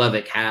Cheryl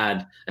Levick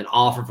had an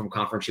offer from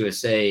Conference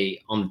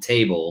USA on the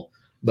table,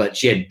 but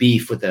she had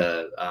beef with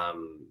the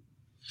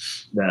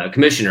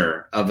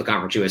commissioner of the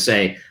Conference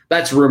USA.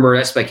 That's rumor,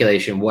 that's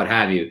speculation, what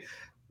have you.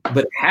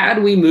 But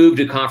had we moved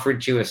to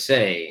Conference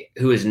USA,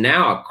 who is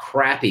now a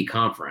crappy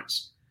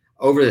conference,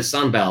 over the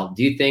Sun Belt,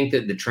 do you think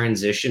that the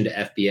transition to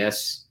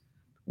FBS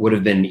would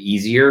have been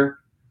easier?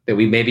 That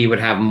we maybe would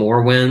have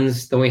more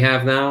wins than we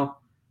have now?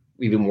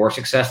 We'd be a more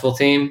successful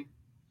team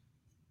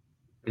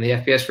in the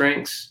FBS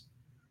ranks?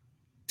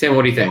 Tim,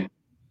 what do you think?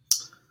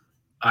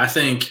 I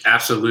think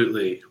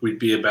absolutely we'd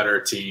be a better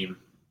team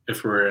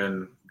if we're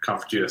in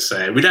Conference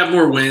USA. We'd have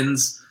more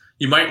wins.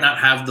 You might not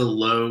have the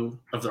low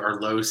of our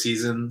low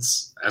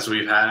seasons as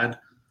we've had,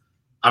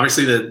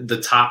 obviously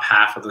the top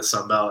half of the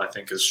Sun Belt, I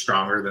think, is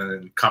stronger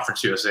than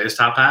Conference USA's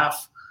top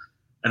half.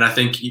 And I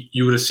think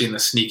you would have seen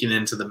us sneaking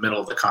into the middle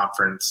of the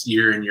conference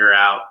year in, year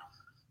out,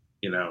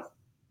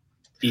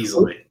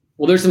 easily.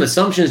 Well, there's some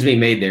assumptions being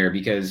made there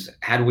because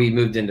had we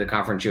moved into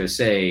Conference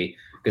USA,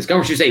 because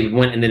Conference USA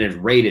went and then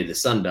it raided the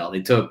Sun Belt.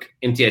 They took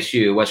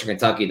MTSU, Western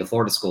Kentucky, the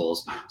Florida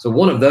schools. So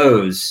one of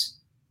those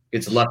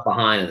gets left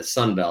behind in the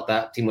Sun Belt.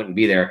 That team wouldn't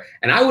be there.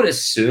 And I would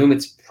assume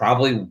it's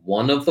probably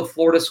one of the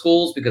Florida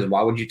schools because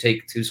why would you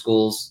take two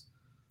schools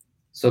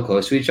so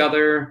close to each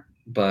other?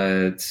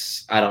 But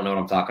I don't know what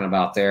I'm talking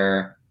about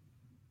there.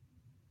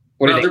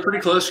 They're pretty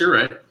close. You're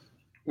right.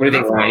 What do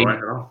you think,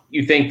 Ryan?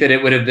 You think that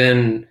it would have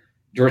been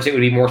Georgia State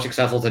would be more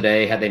successful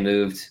today had they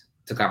moved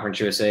to Conference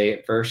USA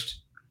at first?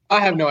 I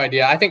have no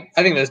idea. I think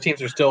those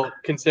teams are still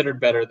considered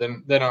better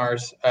than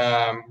ours,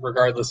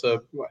 regardless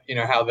of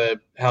how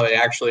they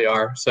actually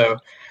are. So,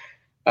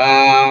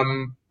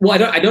 well,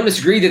 I don't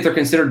disagree that they're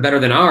considered better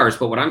than ours,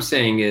 but what I'm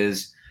saying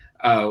is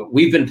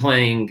we've been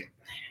playing.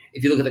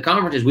 If you look at the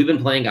conferences, we've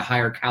been playing a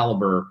higher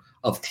caliber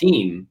of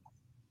team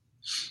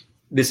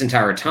this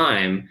entire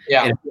time.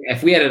 Yeah. And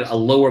if we had a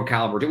lower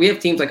caliber, we have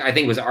teams like I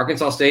think it was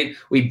Arkansas State.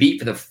 We beat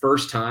for the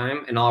first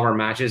time in all of our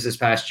matches this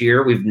past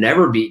year. We've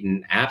never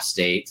beaten App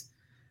State.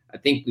 I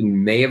think we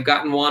may have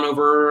gotten one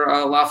over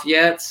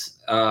Lafayette.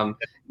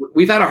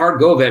 We've had a hard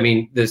go of it. I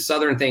mean, the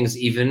Southern thing's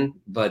even,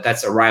 but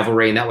that's a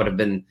rivalry, and that would have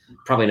been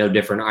probably no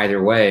different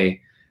either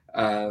way.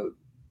 But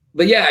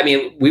yeah, I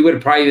mean, we would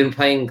have probably been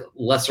playing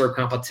lesser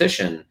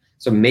competition.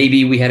 So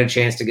maybe we had a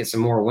chance to get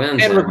some more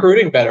wins. And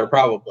recruiting better,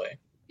 probably.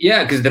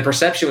 Yeah, because the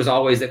perception was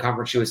always that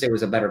Conference USA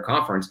was a better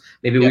conference.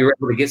 Maybe we were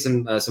able to get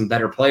some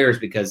better players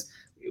because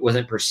it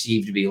wasn't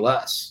perceived to be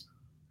less.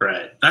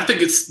 Right. I think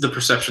the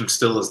perception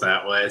still is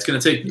that way. It's going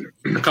to take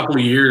a couple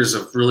of years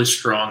of really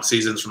strong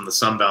seasons from the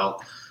Sun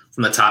Belt,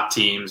 from the top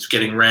teams,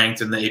 getting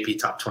ranked in the AP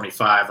Top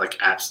 25 like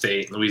App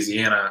State and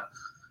Louisiana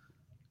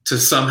to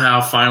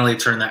somehow finally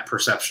turn that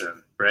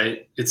perception,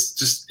 right?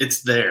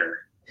 It's there.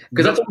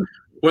 Because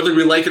whether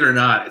we like it or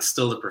not, it's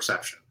still the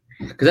perception.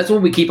 Because that's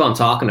what we keep on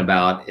talking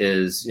about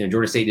is,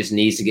 Georgia State just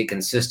needs to get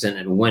consistent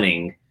at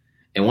winning.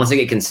 And once they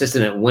get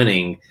consistent at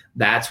winning,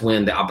 that's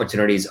when the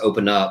opportunities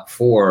open up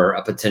for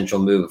a potential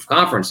move of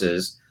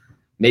conferences.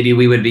 Maybe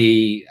we would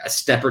be a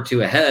step or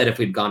two ahead if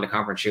we'd gone to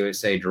Conference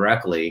USA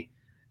directly.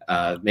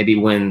 Maybe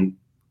when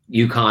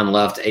UConn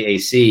left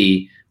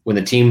AAC, when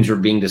the teams were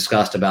being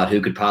discussed about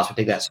who could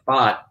possibly take that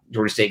spot,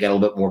 Georgia State got a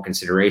little bit more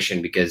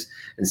consideration because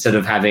instead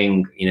of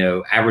having,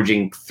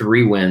 averaging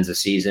 3 wins a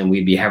season,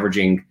 we'd be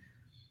averaging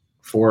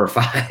 4 or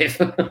 5.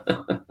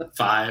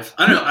 5.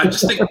 I don't know. I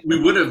just think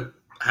we would have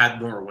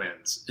had more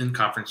wins in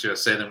Conference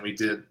USA than we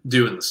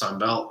do in the Sun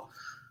Belt.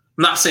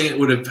 I'm not saying it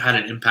would have had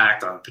an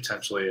impact on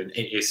potentially an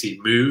AAC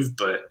move,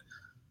 but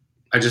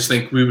I just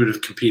think we would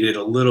have competed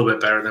a little bit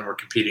better than we're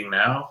competing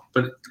now.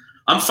 But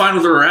I'm fine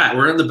with where we're at.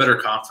 We're in the better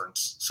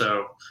conference.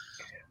 So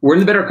we're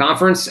in the better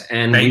conference.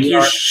 And thank you,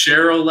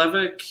 Cheryl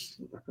Levick.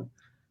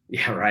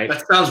 Yeah, right.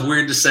 That sounds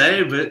weird to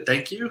say, but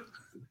thank you.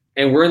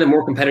 And we're in the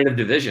more competitive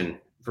division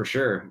for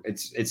sure.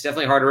 It's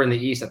definitely harder in the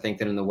East, I think,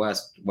 than in the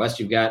West.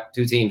 West, you've got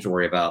 2 teams to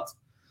worry about.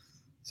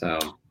 So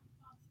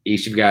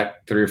East, you've got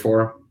 3 or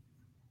 4,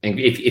 and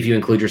if you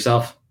include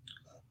yourself.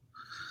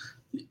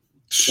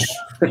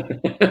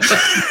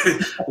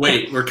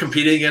 Wait, we're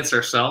competing against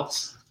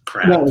ourselves?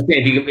 Crap. No, if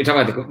you're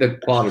talking about the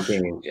quality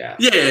teams, yeah.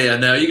 Yeah.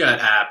 No, you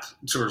got App,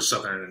 sort of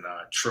Southern, and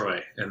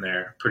Troy in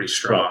there, pretty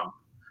strong.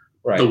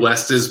 Right. The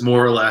West is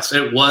more or less.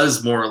 It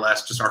was more or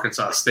less just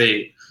Arkansas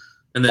State,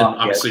 and then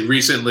obviously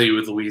recently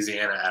with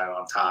Louisiana added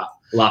on top.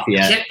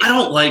 Lafayette. I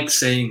don't like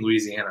saying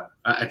Louisiana.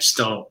 I just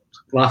don't.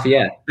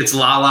 Lafayette. It's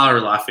La or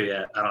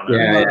Lafayette. I don't know.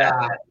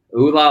 Yeah.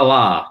 Ooh la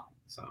la.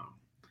 So,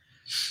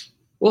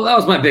 well, that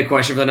was my big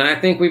question for the night. I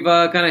think we've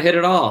kind of hit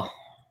it all.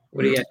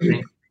 What do you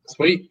think?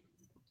 Sweet.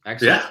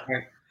 Excellent. Yeah.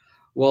 Right.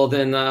 Well,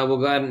 then we'll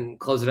go ahead and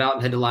close it out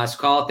and head to last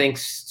call.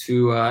 Thanks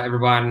to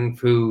everybody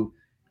who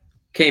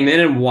came in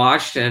and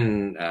watched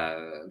and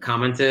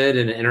commented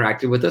and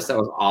interacted with us. That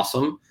was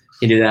awesome.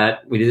 You can do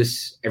that. We do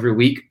this every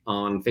week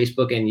on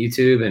Facebook and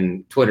YouTube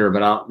and Twitter,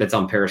 but that's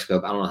on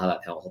Periscope. I don't know how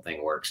that whole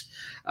thing works.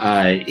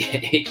 Check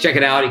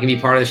it out. You can be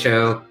part of the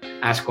show,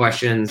 ask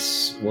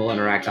questions. We'll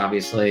interact,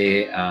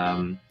 obviously.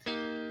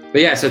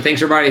 But yeah, so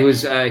thanks everybody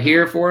who's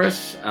here for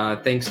us.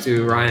 Thanks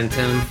to Ryan and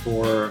Tim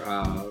for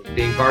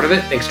being part of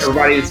it. Thanks to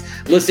everybody who's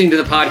listening to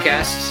the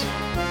podcast,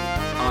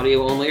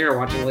 audio only or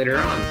watching later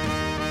on.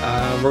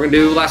 We're going to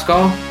do last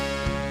call.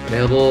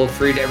 Available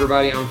free to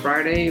everybody on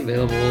Friday.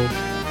 Available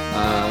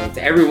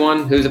to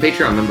everyone who's a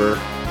Patreon member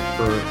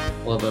for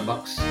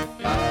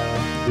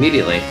 $11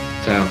 immediately.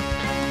 So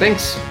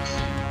thanks.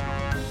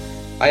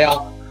 Bye,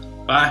 y'all.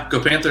 Bye.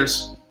 Go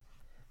Panthers.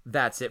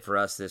 That's it for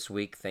us this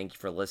week. Thank you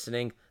for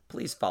listening.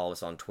 Please follow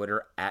us on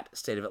Twitter at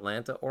State of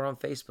Atlanta or on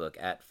Facebook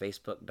at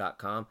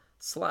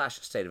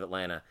facebook.com/State of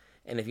Atlanta.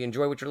 And if you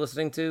enjoy what you're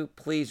listening to,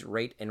 please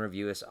rate and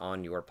review us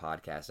on your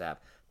podcast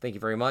app. Thank you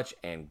very much,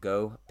 and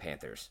go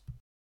Panthers.